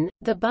pin,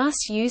 the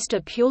bus used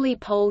a purely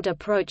poled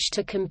approach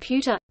to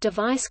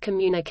computer-device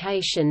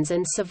communications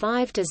and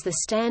survived as the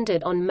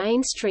standard on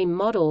mainstream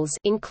models,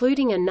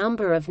 including a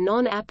number of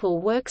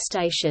non-Apple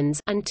workstations,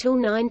 until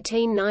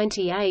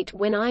 1998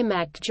 when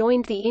iMac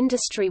joined the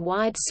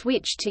industry-wide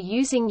switch to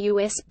using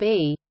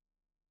USB.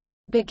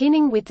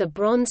 Beginning with the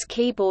bronze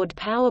keyboard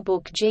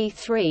PowerBook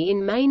G3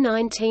 in May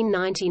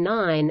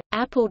 1999,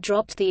 Apple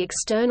dropped the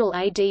external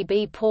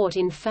ADB port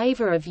in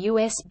favor of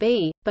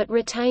USB, but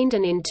retained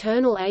an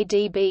internal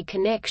ADB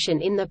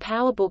connection in the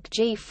PowerBook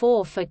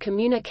G4 for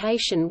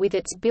communication with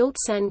its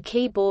built-in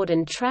keyboard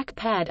and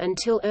trackpad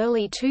until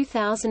early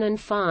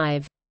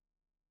 2005.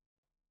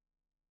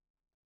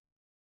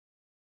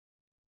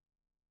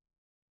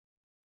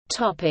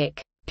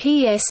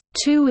 PS2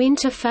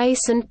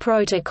 interface and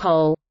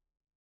protocol.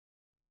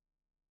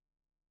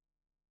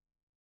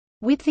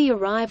 With the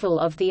arrival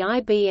of the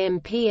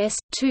IBM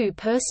PS2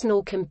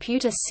 personal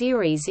computer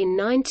series in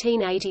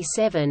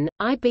 1987,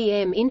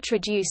 IBM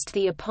introduced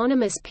the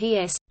eponymous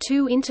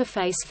PS2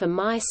 interface for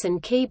mice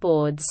and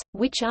keyboards,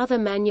 which other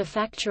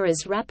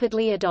manufacturers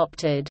rapidly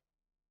adopted.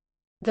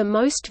 The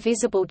most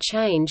visible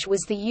change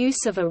was the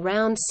use of a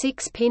round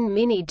 6-pin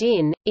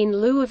mini-DIN, in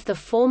lieu of the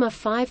former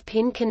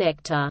 5-pin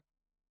connector.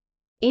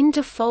 In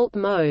default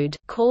mode,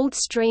 called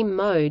stream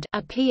mode,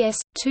 a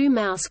PS2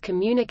 mouse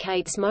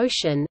communicates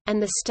motion, and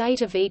the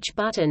state of each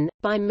button,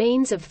 by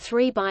means of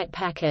 3-byte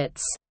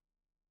packets.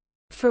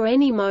 For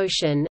any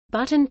motion,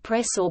 button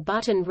press or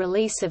button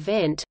release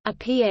event, a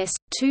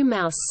PS2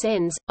 mouse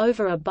sends,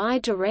 over a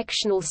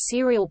bidirectional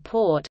serial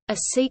port, a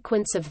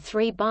sequence of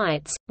 3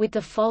 bytes, with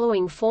the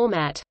following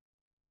format.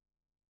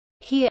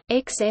 Here,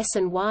 XS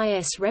and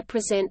YS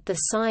represent the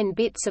sign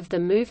bits of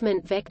the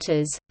movement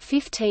vectors,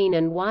 15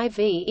 and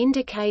YV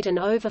indicate an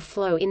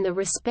overflow in the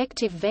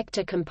respective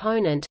vector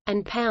component,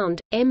 and pound,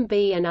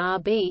 MB and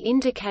RB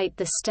indicate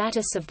the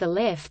status of the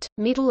left,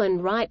 middle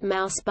and right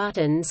mouse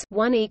buttons.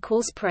 1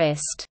 equals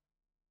pressed.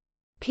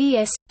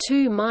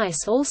 PS2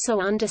 mice also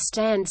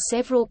understand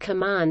several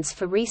commands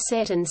for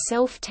reset and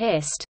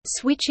self-test,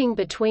 switching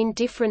between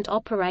different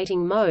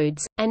operating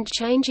modes, and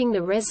changing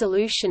the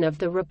resolution of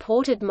the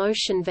reported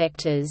motion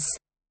vectors.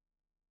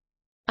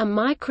 A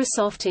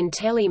Microsoft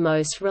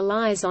IntelliMOS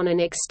relies on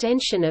an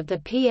extension of the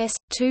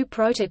PS2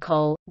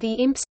 protocol, the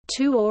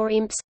IMPS-2 or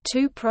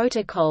IMPS-2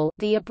 protocol.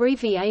 The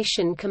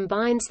abbreviation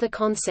combines the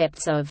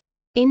concepts of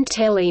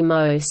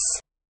IntelliMOS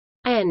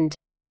and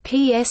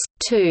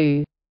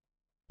PS2.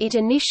 It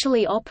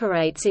initially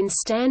operates in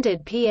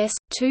standard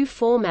PS2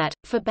 format,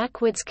 for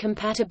backwards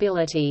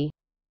compatibility.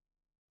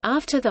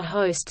 After the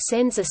host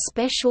sends a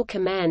special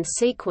command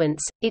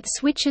sequence, it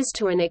switches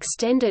to an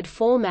extended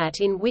format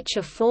in which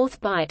a 4th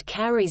byte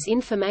carries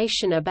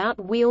information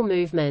about wheel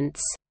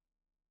movements.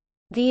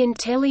 The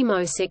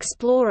IntelliMOS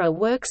Explorer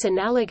works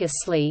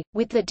analogously,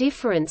 with the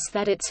difference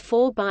that its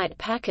 4-byte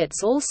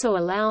packets also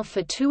allow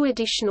for 2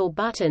 additional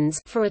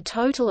buttons for a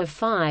total of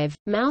 5.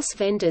 Mouse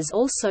vendors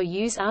also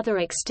use other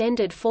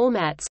extended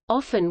formats,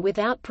 often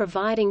without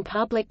providing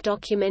public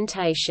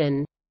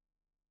documentation.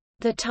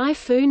 The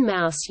Typhoon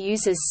mouse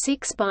uses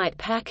 6-byte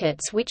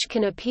packets which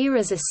can appear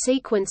as a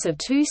sequence of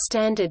 2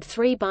 standard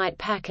 3-byte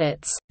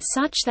packets,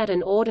 such that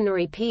an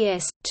ordinary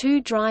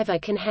PS2 driver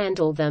can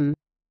handle them.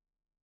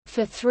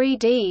 For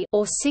 3D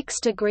or 6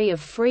 degree of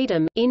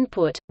freedom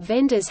input,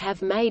 vendors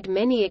have made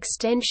many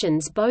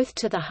extensions both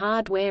to the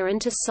hardware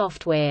and to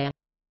software.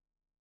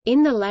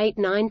 In the late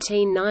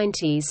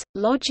 1990s,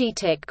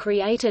 Logitech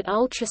created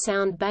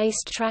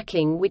ultrasound-based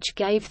tracking which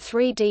gave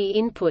 3D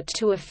input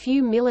to a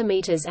few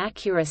millimeters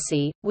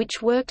accuracy,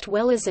 which worked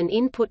well as an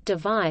input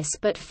device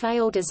but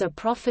failed as a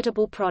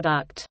profitable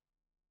product.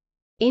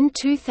 In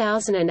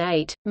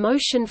 2008,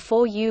 Motion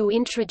 4U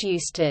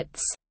introduced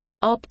its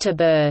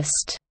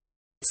OptiBurst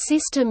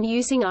system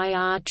using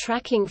IR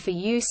tracking for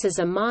use as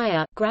a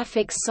Maya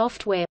graphics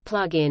software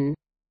plugin.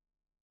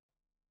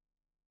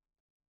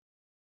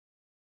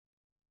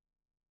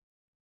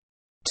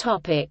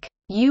 Topic: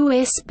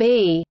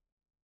 USB.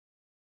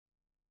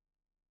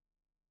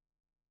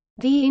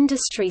 The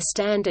industry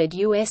standard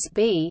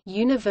USB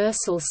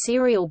Universal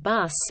Serial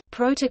Bus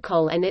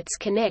protocol and its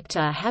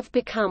connector have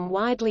become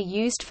widely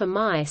used for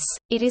mice.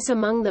 It is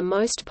among the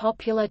most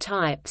popular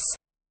types.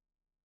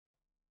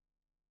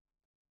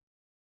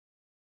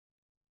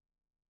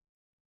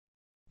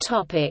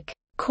 Topic: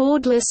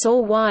 Cordless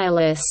or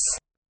wireless.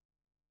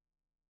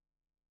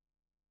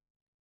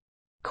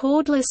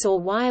 Cordless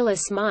or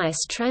wireless mice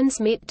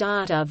transmit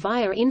data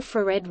via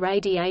infrared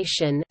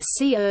radiation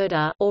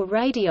or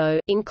radio,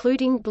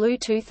 including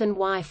Bluetooth and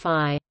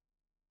Wi-Fi.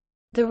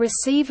 The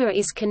receiver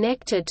is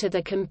connected to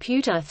the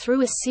computer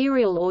through a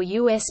serial or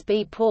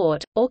USB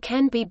port, or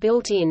can be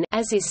built in,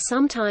 as is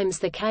sometimes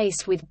the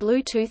case with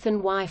Bluetooth and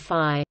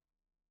Wi-Fi.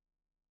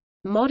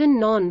 Modern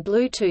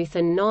non-Bluetooth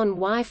and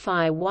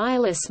non-Wi-Fi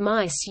wireless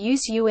mice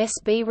use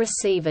USB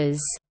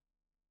receivers.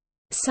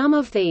 Some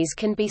of these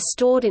can be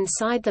stored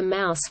inside the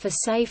mouse for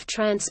safe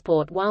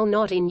transport while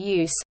not in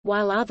use,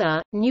 while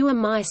other, newer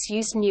mice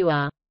use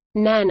newer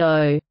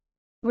nano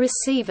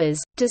receivers,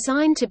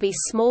 designed to be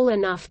small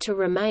enough to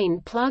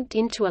remain plugged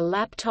into a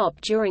laptop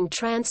during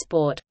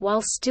transport,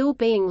 while still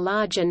being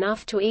large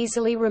enough to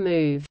easily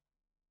remove.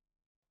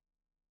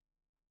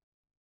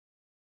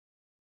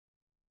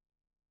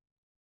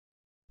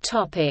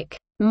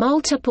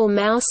 Multiple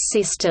mouse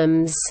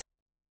systems.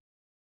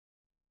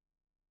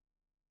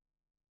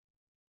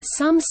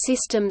 Some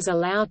systems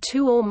allow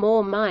 2 or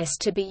more mice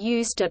to be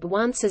used at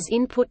once as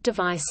input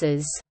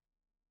devices.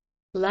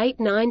 Late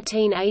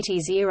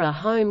 1980s-era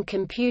home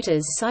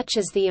computers such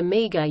as the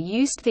Amiga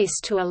used this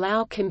to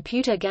allow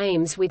computer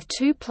games with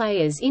 2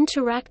 players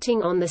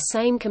interacting on the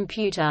same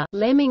computer,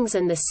 Lemmings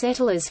and the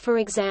Settlers for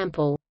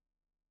example.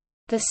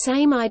 The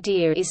same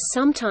idea is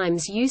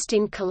sometimes used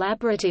in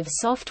collaborative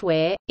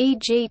software,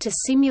 e.g. to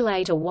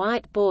simulate a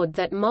whiteboard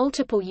that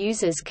multiple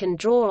users can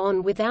draw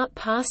on without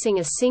passing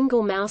a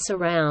single mouse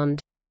around.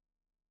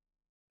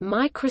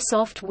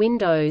 Microsoft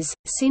Windows,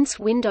 since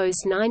Windows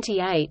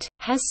 98,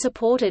 has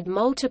supported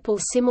multiple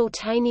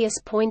simultaneous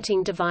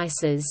pointing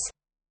devices.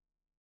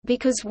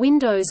 Because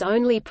Windows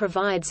only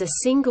provides a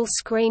single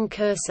screen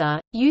cursor,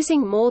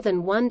 using more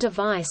than one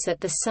device at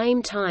the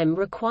same time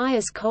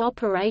requires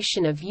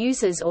cooperation of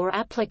users or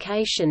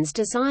applications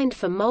designed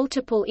for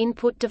multiple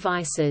input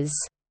devices.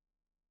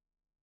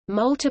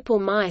 Multiple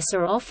mice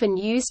are often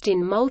used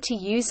in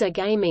multi-user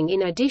gaming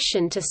in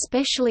addition to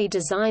specially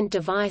designed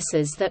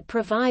devices that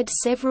provide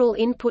several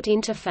input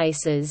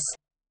interfaces.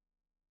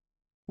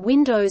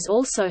 Windows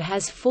also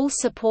has full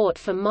support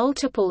for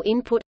multiple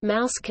input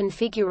mouse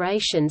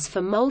configurations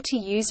for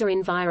multi-user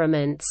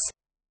environments.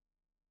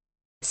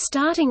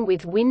 Starting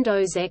with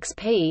Windows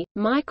XP,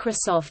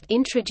 Microsoft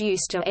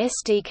introduced a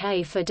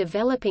SDK for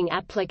developing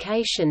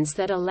applications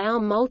that allow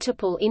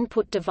multiple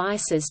input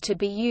devices to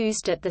be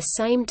used at the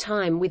same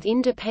time with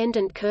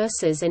independent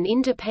cursors and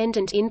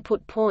independent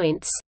input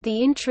points.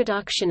 The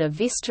introduction of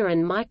Vista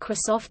and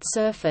Microsoft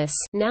Surface,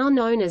 now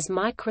known as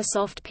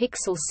Microsoft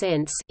Pixel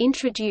Sense,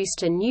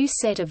 introduced a new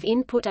set of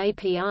input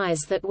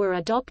APIs that were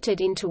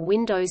adopted into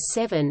Windows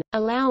 7,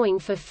 allowing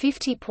for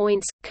 50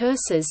 points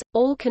cursors,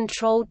 all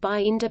controlled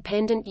by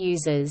independent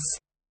users.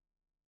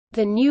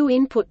 The new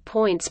input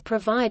points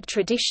provide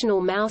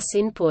traditional mouse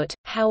input,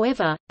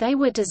 however, they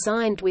were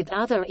designed with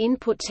other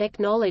input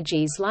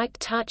technologies like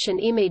touch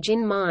and image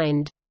in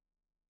mind.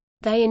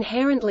 They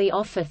inherently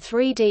offer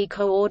 3D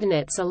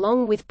coordinates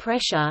along with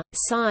pressure,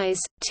 size,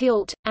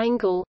 tilt,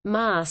 angle,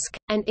 mask,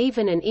 and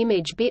even an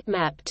image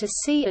bitmap to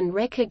see and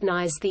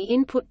recognize the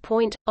input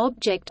point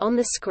object on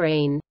the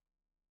screen.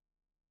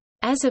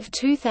 As of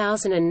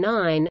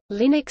 2009,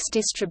 Linux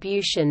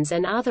distributions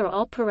and other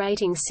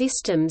operating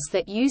systems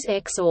that use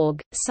Xorg,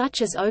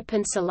 such as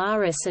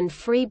OpenSolaris and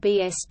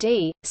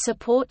FreeBSD,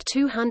 support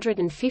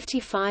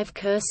 255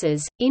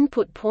 cursors,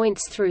 input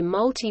points through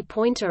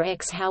multi-pointer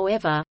X.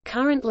 However,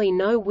 currently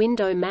no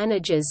window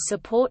managers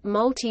support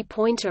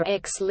multi-pointer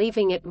X,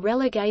 leaving it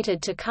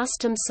relegated to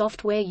custom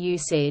software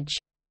usage.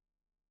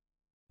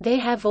 There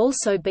have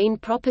also been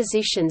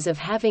propositions of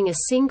having a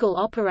single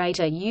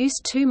operator use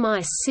 2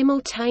 mice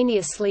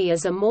simultaneously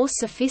as a more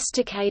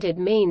sophisticated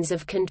means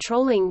of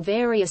controlling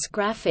various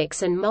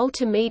graphics and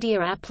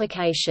multimedia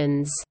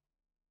applications.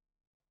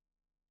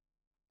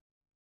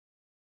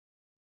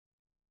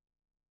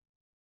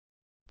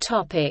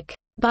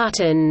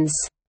 Buttons.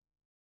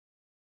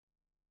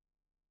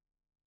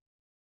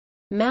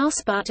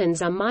 Mouse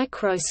buttons are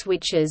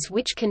microswitches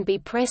which can be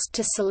pressed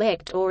to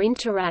select or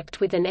interact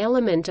with an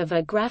element of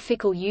a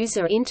graphical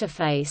user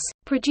interface,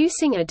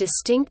 producing a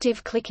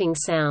distinctive clicking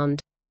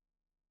sound.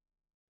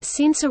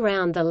 Since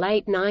around the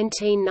late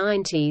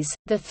 1990s,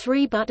 the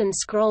 3-button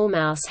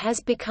scrollmouse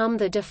has become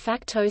the de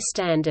facto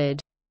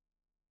standard.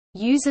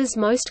 Users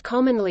most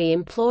commonly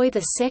employ the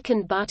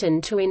second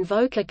button to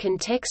invoke a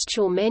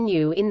contextual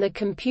menu in the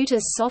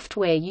computer's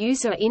software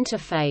user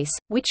interface,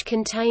 which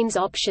contains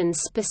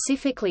options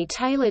specifically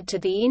tailored to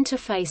the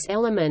interface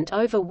element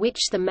over which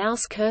the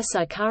mouse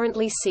cursor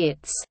currently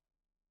sits.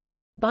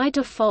 By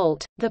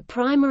default, the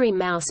primary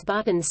mouse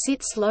button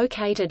sits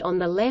located on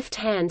the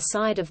left-hand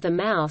side of the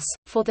mouse.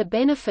 For the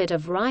benefit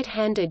of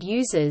right-handed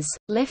users,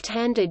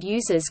 left-handed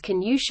users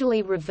can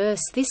usually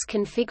reverse this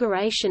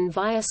configuration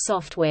via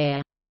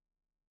software.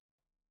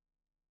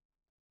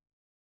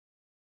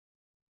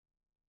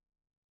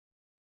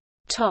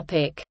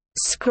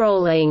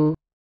 Scrolling.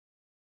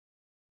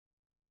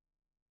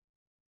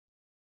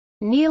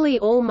 Nearly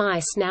all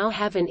mice now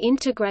have an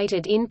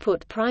integrated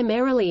input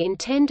primarily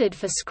intended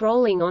for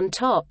scrolling on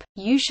top,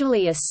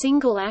 usually a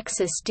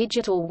single-axis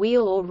digital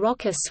wheel or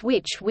rocker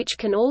switch which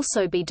can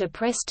also be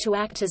depressed to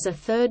act as a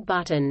third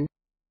button.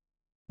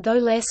 Though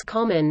less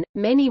common,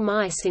 many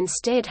mice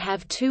instead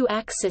have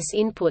 2-axis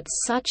inputs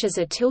such as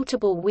a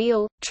tiltable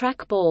wheel,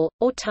 trackball,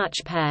 or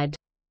touchpad.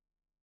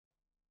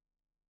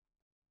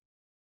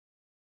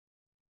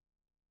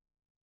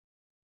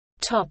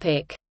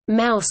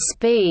 Mouse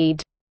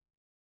speed.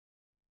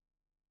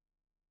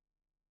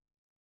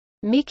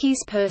 Mickeys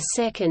per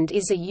second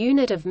is a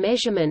unit of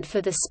measurement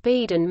for the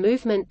speed and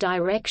movement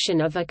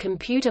direction of a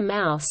computer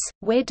mouse,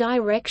 where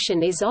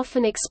direction is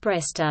often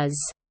expressed as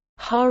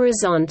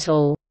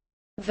horizontal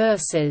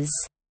versus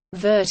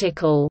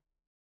vertical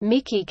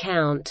Mickey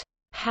count.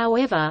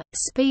 However,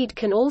 speed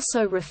can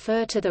also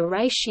refer to the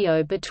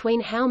ratio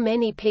between how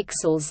many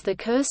pixels the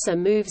cursor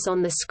moves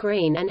on the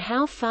screen and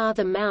how far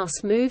the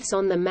mouse moves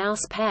on the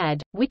mouse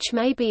pad, which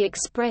may be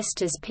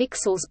expressed as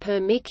pixels per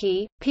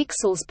Mickey,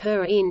 pixels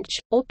per inch,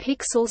 or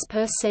pixels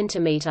per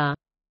centimeter.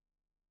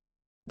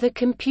 The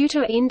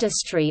computer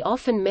industry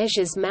often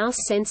measures mouse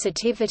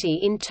sensitivity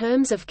in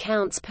terms of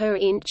counts per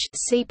inch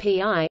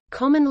 (CPI),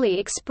 commonly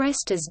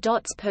expressed as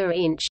dots per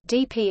inch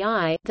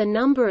 (DPI), the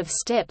number of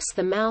steps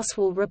the mouse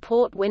will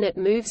report when it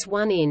moves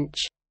 1 inch.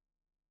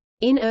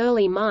 In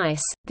early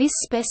mice, this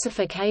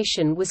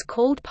specification was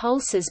called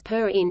pulses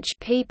per inch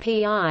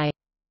 (PPI).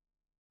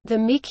 The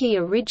Mickey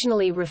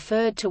originally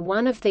referred to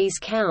one of these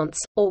counts,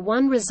 or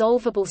one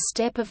resolvable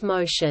step of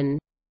motion.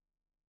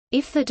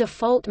 If the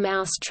default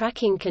mouse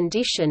tracking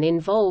condition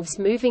involves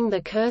moving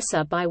the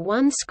cursor by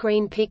 1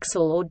 screen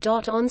pixel or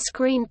dot on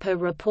screen per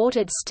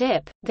reported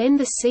step, then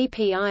the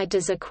CPI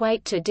does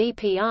equate to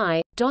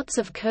DPI, dots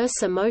of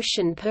cursor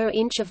motion per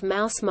inch of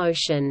mouse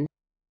motion.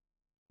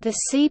 The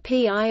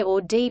CPI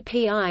or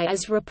DPI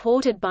as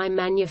reported by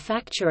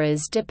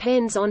manufacturers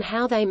depends on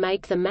how they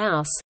make the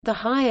mouse. The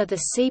higher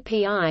the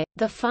CPI,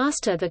 the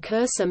faster the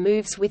cursor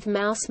moves with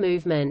mouse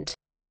movement.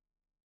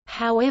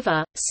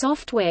 However,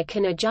 software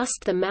can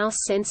adjust the mouse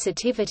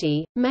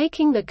sensitivity,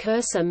 making the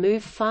cursor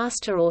move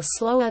faster or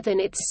slower than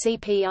its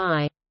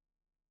CPI.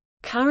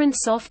 Current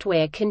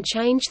software can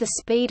change the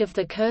speed of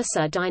the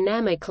cursor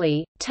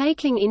dynamically,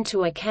 taking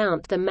into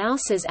account the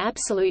mouse's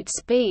absolute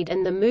speed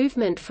and the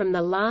movement from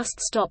the last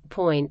stop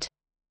point.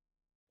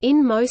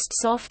 In most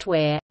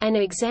software, an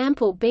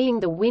example being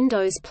the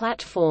Windows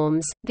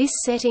platforms, this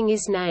setting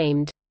is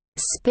named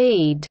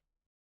speed,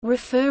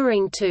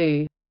 referring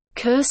to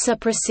cursor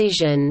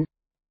precision.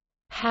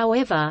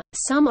 However,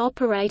 some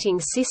operating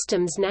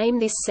systems name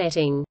this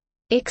setting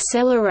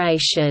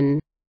acceleration,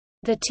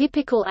 the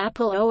typical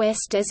Apple OS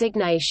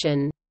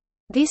designation.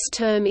 This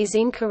term is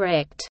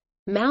incorrect.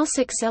 Mouse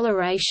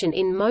acceleration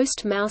in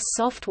most mouse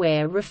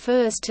software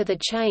refers to the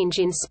change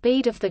in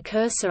speed of the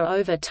cursor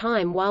over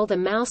time while the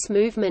mouse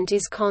movement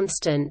is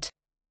constant.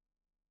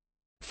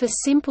 For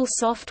simple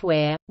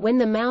software, when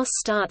the mouse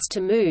starts to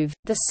move,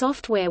 the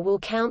software will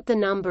count the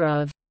number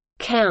of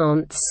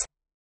counts,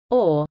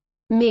 or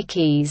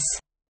Mickeys,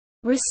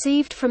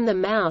 received from the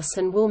mouse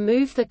and will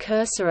move the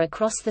cursor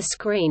across the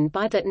screen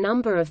by that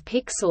number of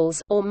pixels,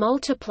 or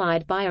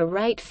multiplied by a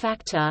rate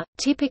factor,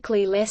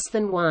 typically less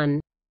than 1.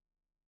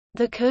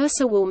 The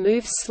cursor will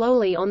move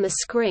slowly on the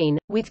screen,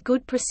 with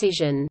good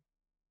precision.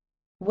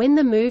 When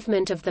the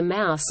movement of the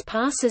mouse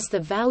passes the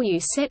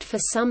value set for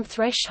some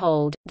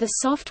threshold, the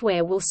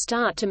software will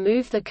start to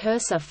move the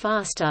cursor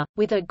faster,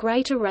 with a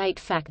greater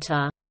rate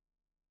factor.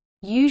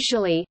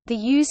 Usually, the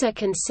user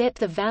can set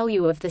the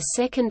value of the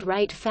second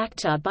rate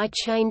factor by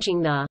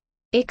changing the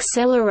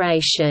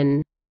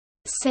acceleration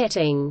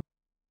setting.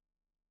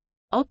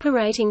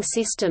 Operating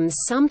systems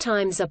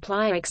sometimes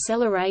apply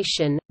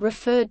acceleration,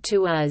 referred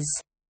to as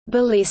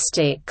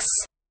ballistics,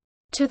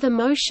 to the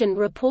motion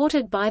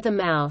reported by the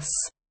mouse.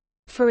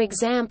 For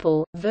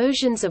example,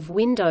 versions of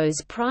Windows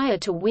prior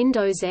to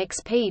Windows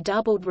XP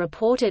doubled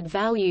reported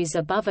values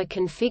above a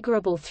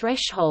configurable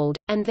threshold,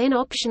 and then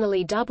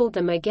optionally doubled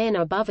them again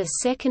above a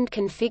second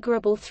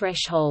configurable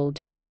threshold.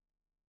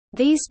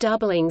 These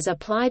doublings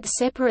applied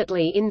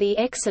separately in the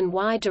X and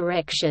Y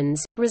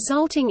directions,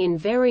 resulting in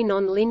very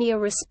nonlinear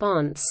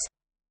response.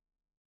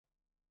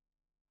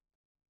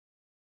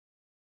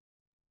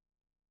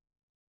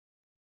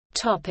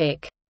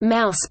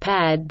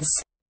 Mousepads.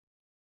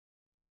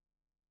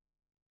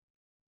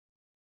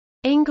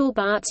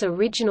 Engelbart's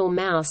original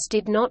mouse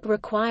did not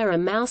require a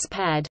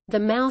mousepad. The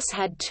mouse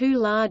had 2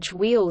 large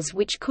wheels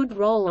which could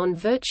roll on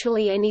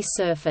virtually any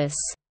surface.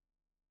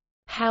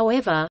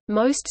 However,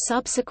 most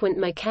subsequent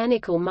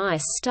mechanical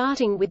mice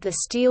starting with the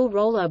steel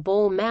roller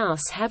ball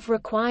mouse have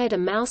required a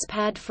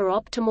mousepad for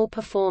optimal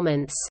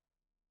performance.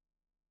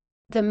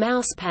 The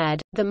mousepad,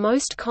 the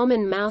most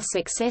common mouse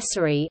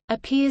accessory,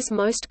 appears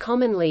most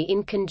commonly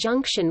in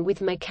conjunction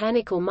with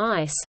mechanical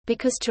mice,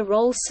 because to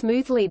roll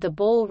smoothly the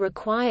ball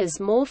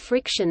requires more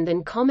friction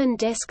than common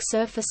desk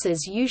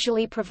surfaces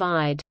usually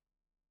provide.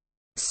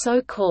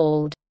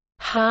 So-called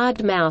hard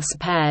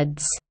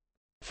mousepads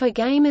for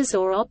gamers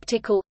or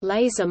optical,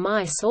 laser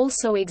mice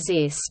also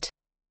exist.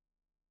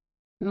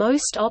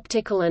 Most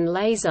optical and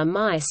laser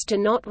mice do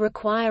not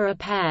require a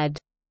pad.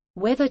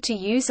 Whether to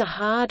use a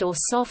hard or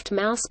soft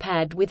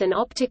mousepad with an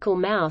optical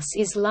mouse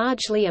is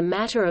largely a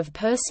matter of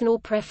personal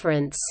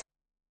preference.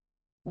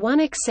 One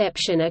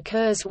exception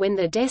occurs when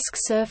the desk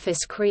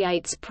surface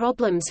creates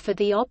problems for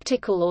the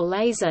optical or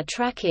laser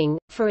tracking,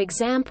 for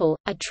example,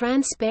 a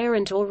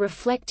transparent or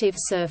reflective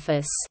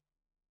surface.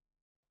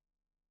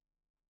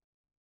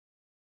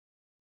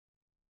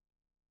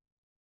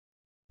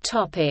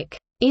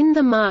 In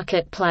the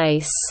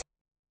marketplace.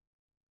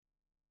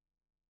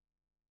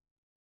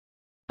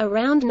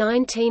 Around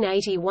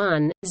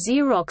 1981,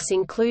 Xerox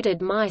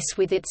included mice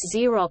with its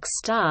Xerox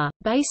Star,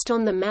 based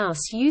on the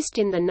mouse used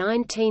in the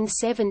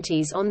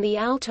 1970s on the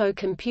Alto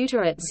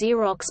computer at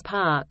Xerox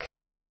PARC.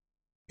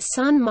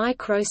 Sun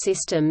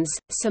Microsystems,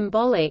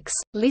 Symbolics,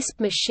 Lisp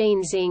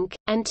Machines Inc.,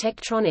 and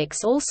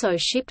Tektronix also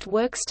shipped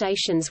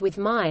workstations with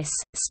mice,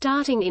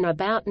 starting in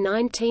about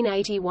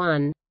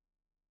 1981.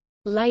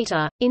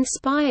 Later,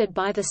 inspired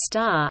by the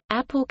Star,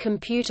 Apple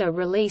Computer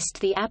released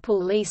the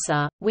Apple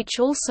Lisa, which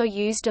also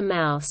used a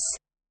mouse.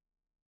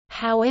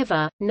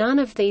 However, none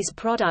of these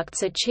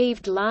products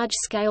achieved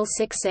large-scale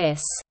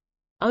success.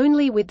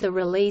 Only with the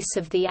release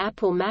of the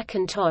Apple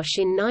Macintosh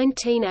in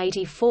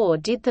 1984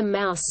 did the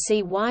mouse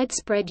see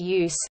widespread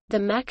use. The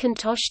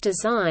Macintosh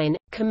design,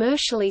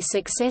 commercially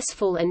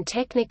successful and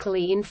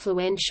technically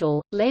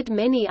influential, led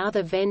many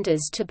other vendors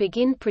to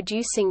begin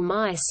producing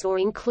mice or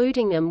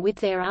including them with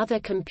their other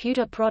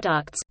computer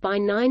products. By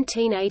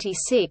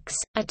 1986,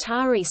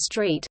 Atari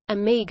ST,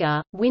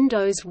 Amiga,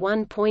 Windows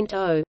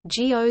 1.0,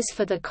 GEOS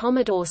for the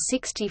Commodore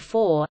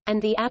 64,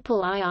 and the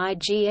Apple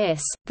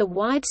IIGS, the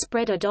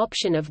widespread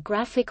adoption of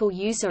graphical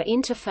user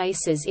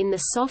interfaces in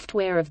the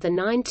software of the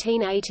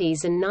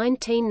 1980s and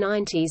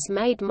 1990s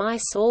made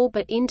mice all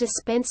but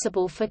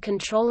indispensable for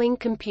controlling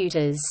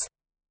computers.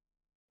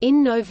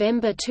 In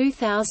November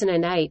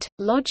 2008,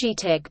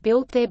 Logitech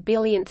built their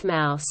billionth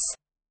mouse.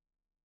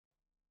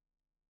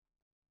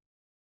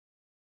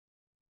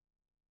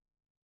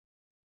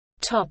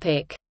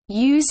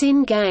 Use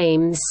in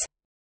games.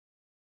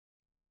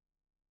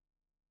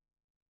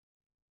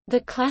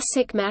 The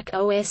classic Mac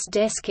OS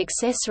desk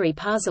accessory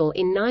puzzle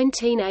in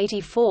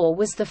 1984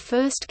 was the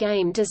first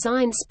game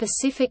designed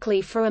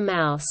specifically for a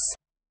mouse.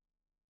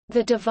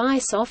 The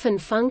device often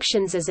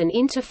functions as an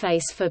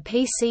interface for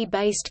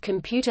PC-based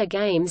computer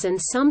games and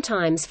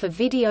sometimes for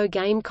video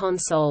game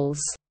consoles.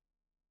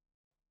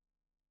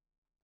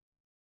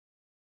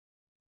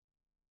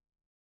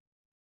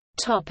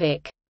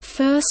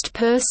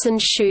 First-person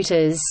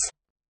shooters.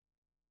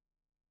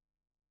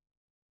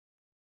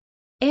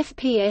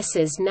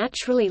 FPSs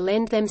naturally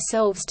lend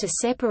themselves to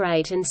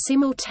separate and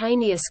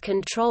simultaneous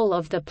control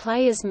of the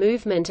player's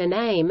movement and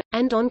aim,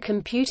 and on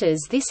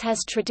computers this has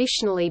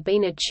traditionally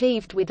been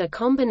achieved with a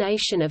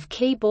combination of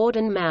keyboard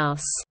and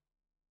mouse.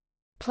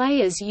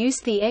 Players use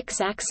the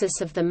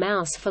X-axis of the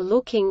mouse for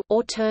looking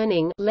or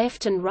turning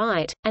left and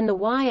right, and the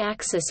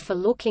Y-axis for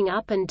looking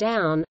up and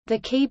down. The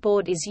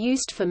keyboard is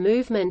used for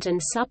movement and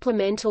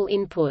supplemental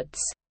inputs.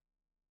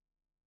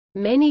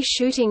 Many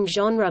shooting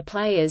genre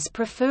players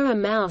prefer a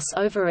mouse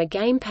over a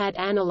gamepad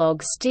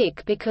analog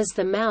stick because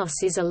the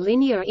mouse is a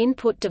linear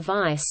input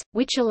device,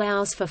 which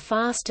allows for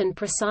fast and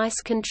precise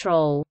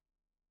control.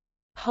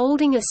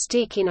 Holding a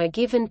stick in a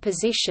given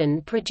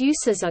position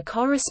produces a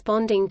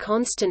corresponding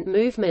constant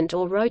movement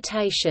or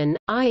rotation,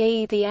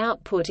 i.e. the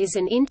output is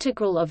an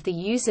integral of the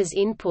user's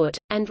input,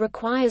 and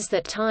requires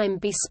that time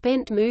be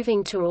spent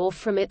moving to or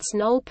from its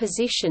null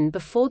position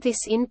before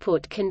this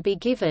input can be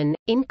given.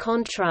 In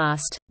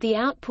contrast, the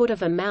output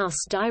of a mouse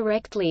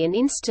directly and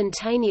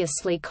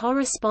instantaneously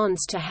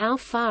corresponds to how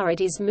far it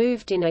is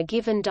moved in a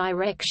given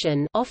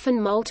direction, often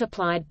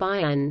multiplied by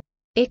an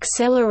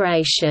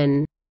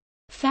acceleration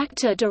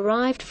factor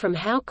derived from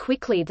how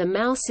quickly the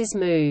mouse is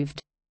moved.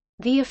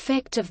 The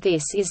effect of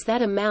this is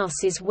that a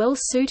mouse is well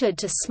suited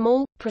to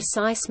small,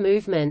 precise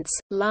movements,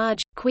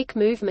 large, quick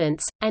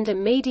movements, and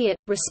immediate,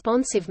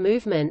 responsive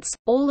movements,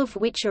 all of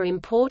which are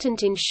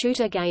important in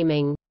shooter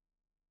gaming.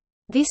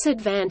 This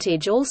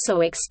advantage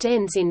also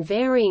extends in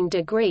varying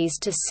degrees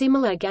to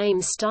similar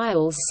game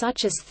styles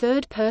such as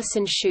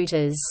third-person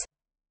shooters.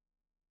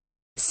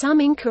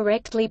 Some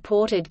incorrectly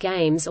ported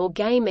games or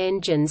game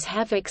engines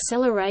have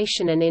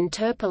acceleration and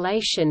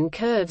interpolation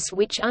curves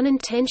which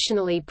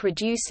unintentionally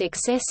produce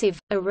excessive,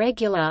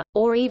 irregular,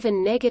 or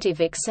even negative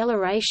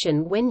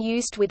acceleration when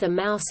used with a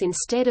mouse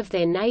instead of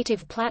their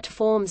native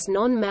platform's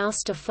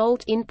non-mouse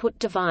default input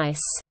device.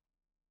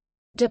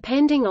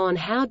 Depending on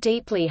how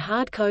deeply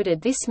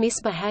hard-coded this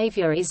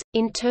misbehavior is,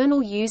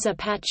 internal user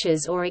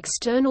patches or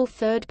external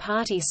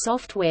third-party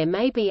software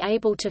may be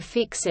able to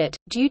fix it.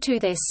 Due to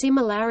their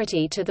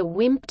similarity to the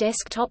WIMP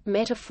desktop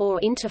metaphor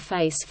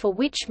interface for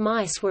which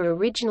mice were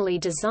originally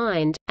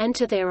designed, and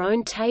to their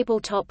own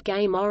tabletop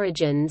game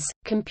origins,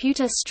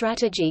 computer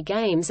strategy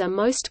games are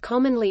most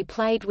commonly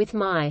played with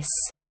mice.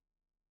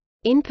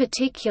 In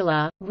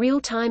particular,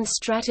 real-time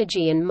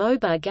strategy and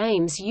MOBA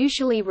games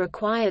usually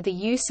require the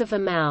use of a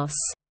mouse.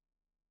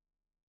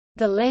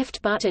 The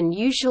left button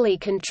usually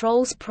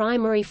controls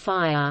primary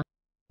fire.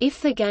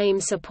 If the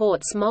game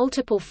supports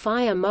multiple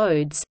fire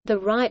modes, the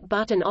right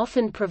button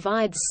often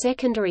provides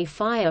secondary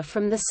fire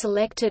from the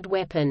selected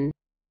weapon.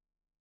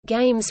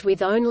 Games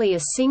with only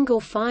a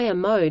single fire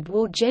mode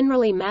will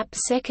generally map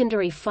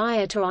secondary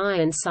fire to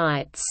iron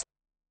sights.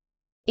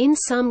 In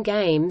some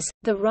games,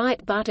 the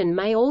right button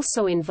may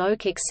also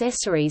invoke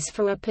accessories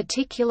for a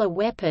particular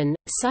weapon,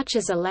 such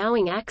as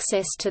allowing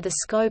access to the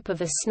scope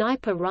of a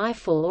sniper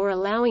rifle or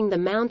allowing the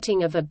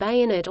mounting of a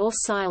bayonet or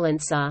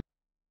silencer.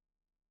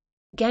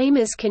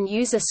 Gamers can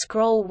use a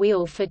scroll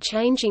wheel for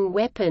changing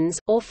weapons,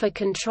 or for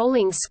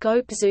controlling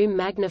scope zoom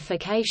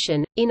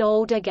magnification, in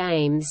older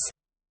games.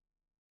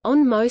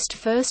 On most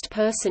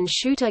first-person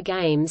shooter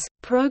games,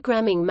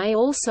 programming may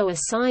also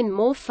assign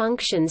more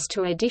functions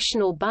to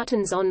additional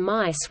buttons on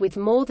mice with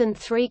more than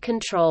 3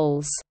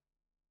 controls.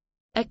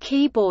 A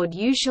keyboard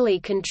usually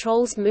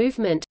controls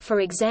movement, for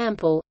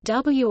example,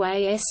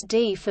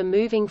 WASD for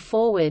moving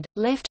forward,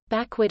 left,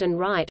 backward and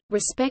right,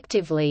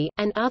 respectively,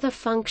 and other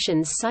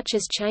functions such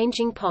as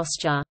changing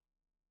posture.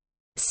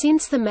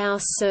 Since the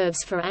mouse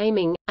serves for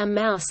aiming, a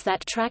mouse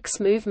that tracks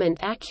movement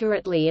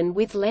accurately and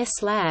with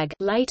less lag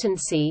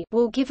latency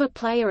will give a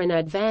player an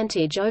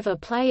advantage over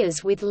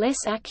players with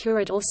less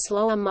accurate or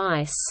slower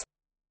mice.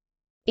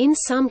 In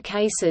some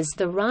cases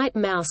the right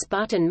mouse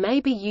button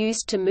may be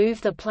used to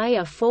move the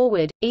player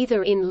forward,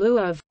 either in lieu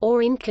of,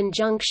 or in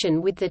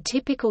conjunction with the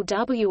typical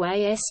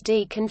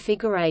WASD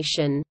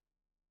configuration.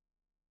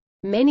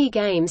 Many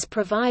games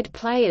provide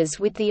players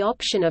with the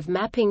option of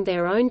mapping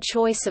their own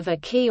choice of a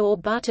key or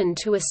button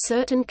to a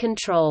certain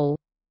control.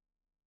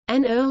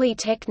 An early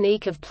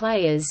technique of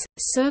players,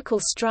 circle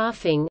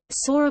strafing,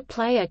 saw a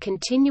player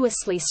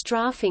continuously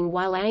strafing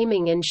while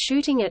aiming and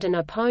shooting at an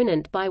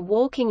opponent by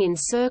walking in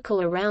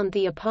circle around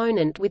the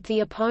opponent with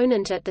the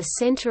opponent at the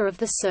center of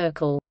the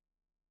circle.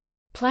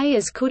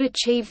 Players could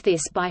achieve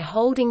this by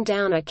holding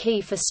down a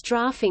key for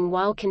strafing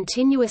while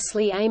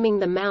continuously aiming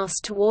the mouse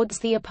towards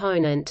the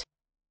opponent.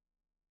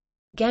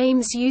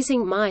 Games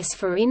using mice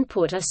for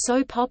input are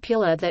so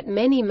popular that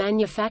many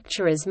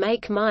manufacturers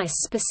make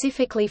mice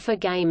specifically for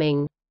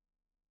gaming.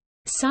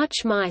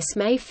 Such mice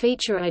may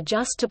feature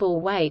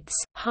adjustable weights,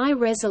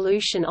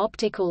 high-resolution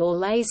optical or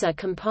laser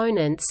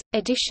components,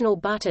 additional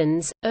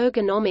buttons,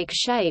 ergonomic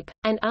shape,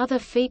 and other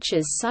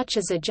features such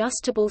as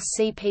adjustable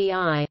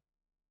CPI.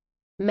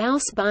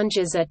 Mouse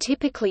bungees are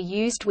typically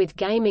used with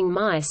gaming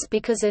mice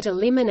because it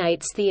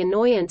eliminates the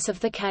annoyance of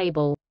the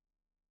cable.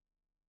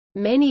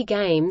 Many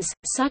games,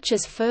 such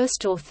as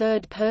first- or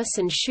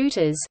third-person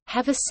shooters,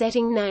 have a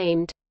setting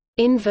named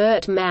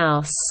invert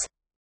mouse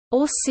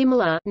or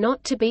similar,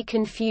 not to be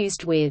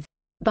confused with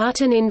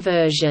button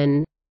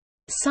inversion,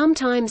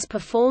 sometimes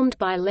performed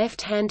by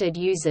left-handed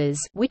users,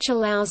 which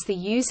allows the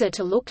user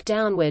to look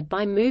downward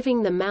by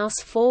moving the mouse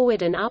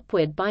forward and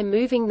upward by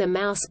moving the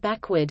mouse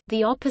backward,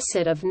 the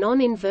opposite of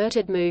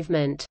non-inverted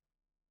movement.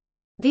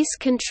 This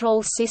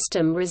control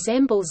system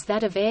resembles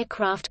that of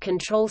aircraft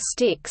control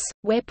sticks,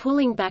 where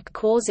pulling back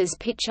causes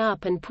pitch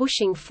up and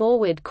pushing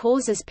forward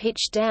causes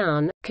pitch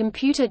down.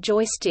 Computer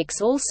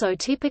joysticks also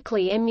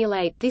typically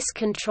emulate this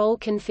control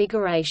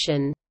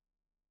configuration.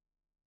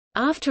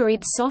 After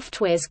id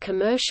Software's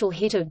commercial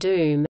hit of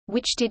Doom,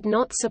 which did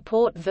not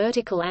support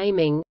vertical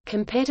aiming,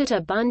 competitor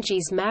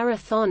Bungie's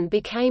Marathon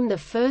became the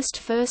first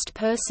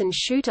first-person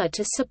shooter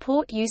to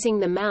support using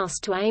the mouse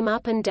to aim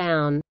up and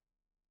down.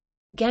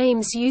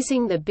 Games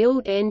using the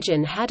build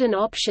engine had an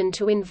option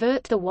to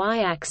invert the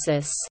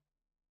Y-axis.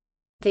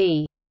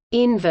 The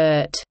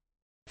invert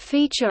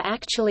feature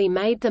actually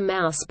made the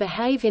mouse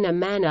behave in a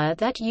manner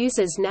that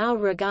users now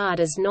regard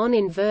as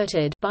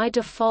non-inverted by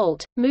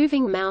default.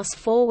 Moving mouse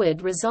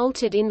forward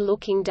resulted in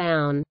looking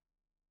down.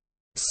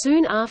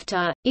 Soon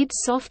after, id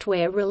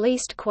Software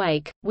released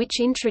Quake,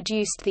 which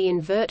introduced the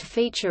invert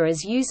feature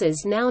as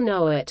users now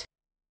know it.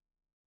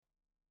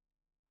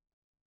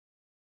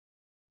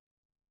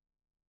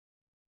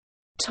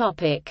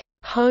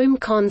 Home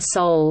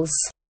consoles.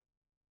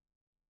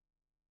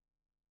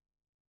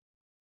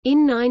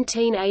 In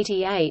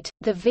 1988,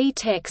 the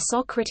VTech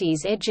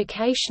Socrates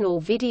educational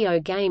video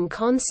game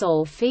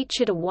console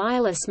featured a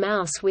wireless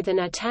mouse with an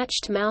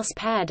attached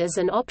mousepad as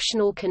an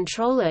optional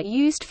controller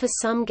used for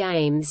some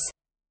games.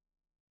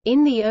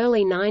 In the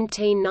early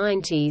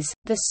 1990s,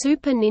 the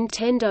Super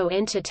Nintendo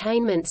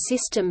Entertainment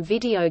System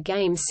video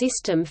game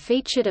system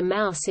featured a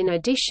mouse in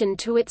addition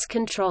to its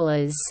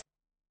controllers.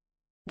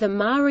 The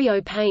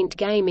Mario Paint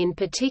game in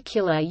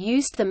particular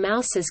used the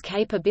mouse's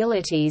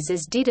capabilities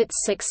as did its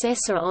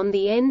successor on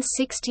the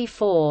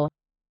N64.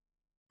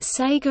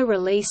 Sega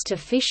released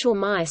official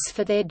mice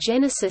for their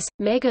Genesis,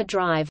 Mega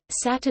Drive,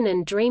 Saturn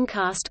and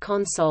Dreamcast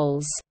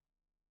consoles.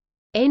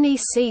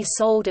 NEC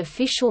sold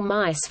official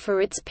mice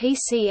for its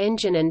PC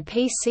Engine and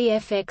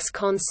PCFX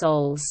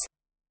consoles.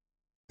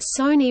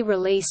 Sony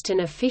released an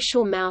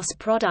official mouse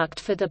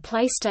product for the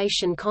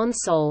PlayStation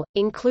console,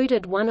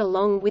 included one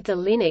along with the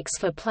Linux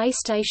for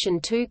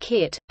PlayStation 2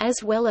 kit,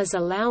 as well as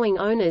allowing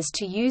owners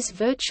to use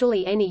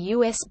virtually any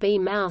USB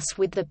mouse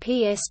with the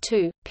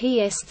PS2,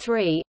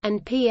 PS3,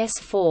 and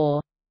PS4.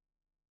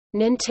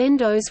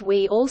 Nintendo's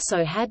Wii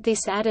also had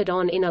this added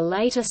on in a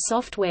later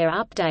software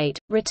update,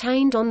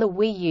 retained on the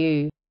Wii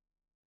U.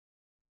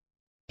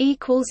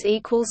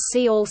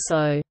 See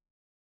also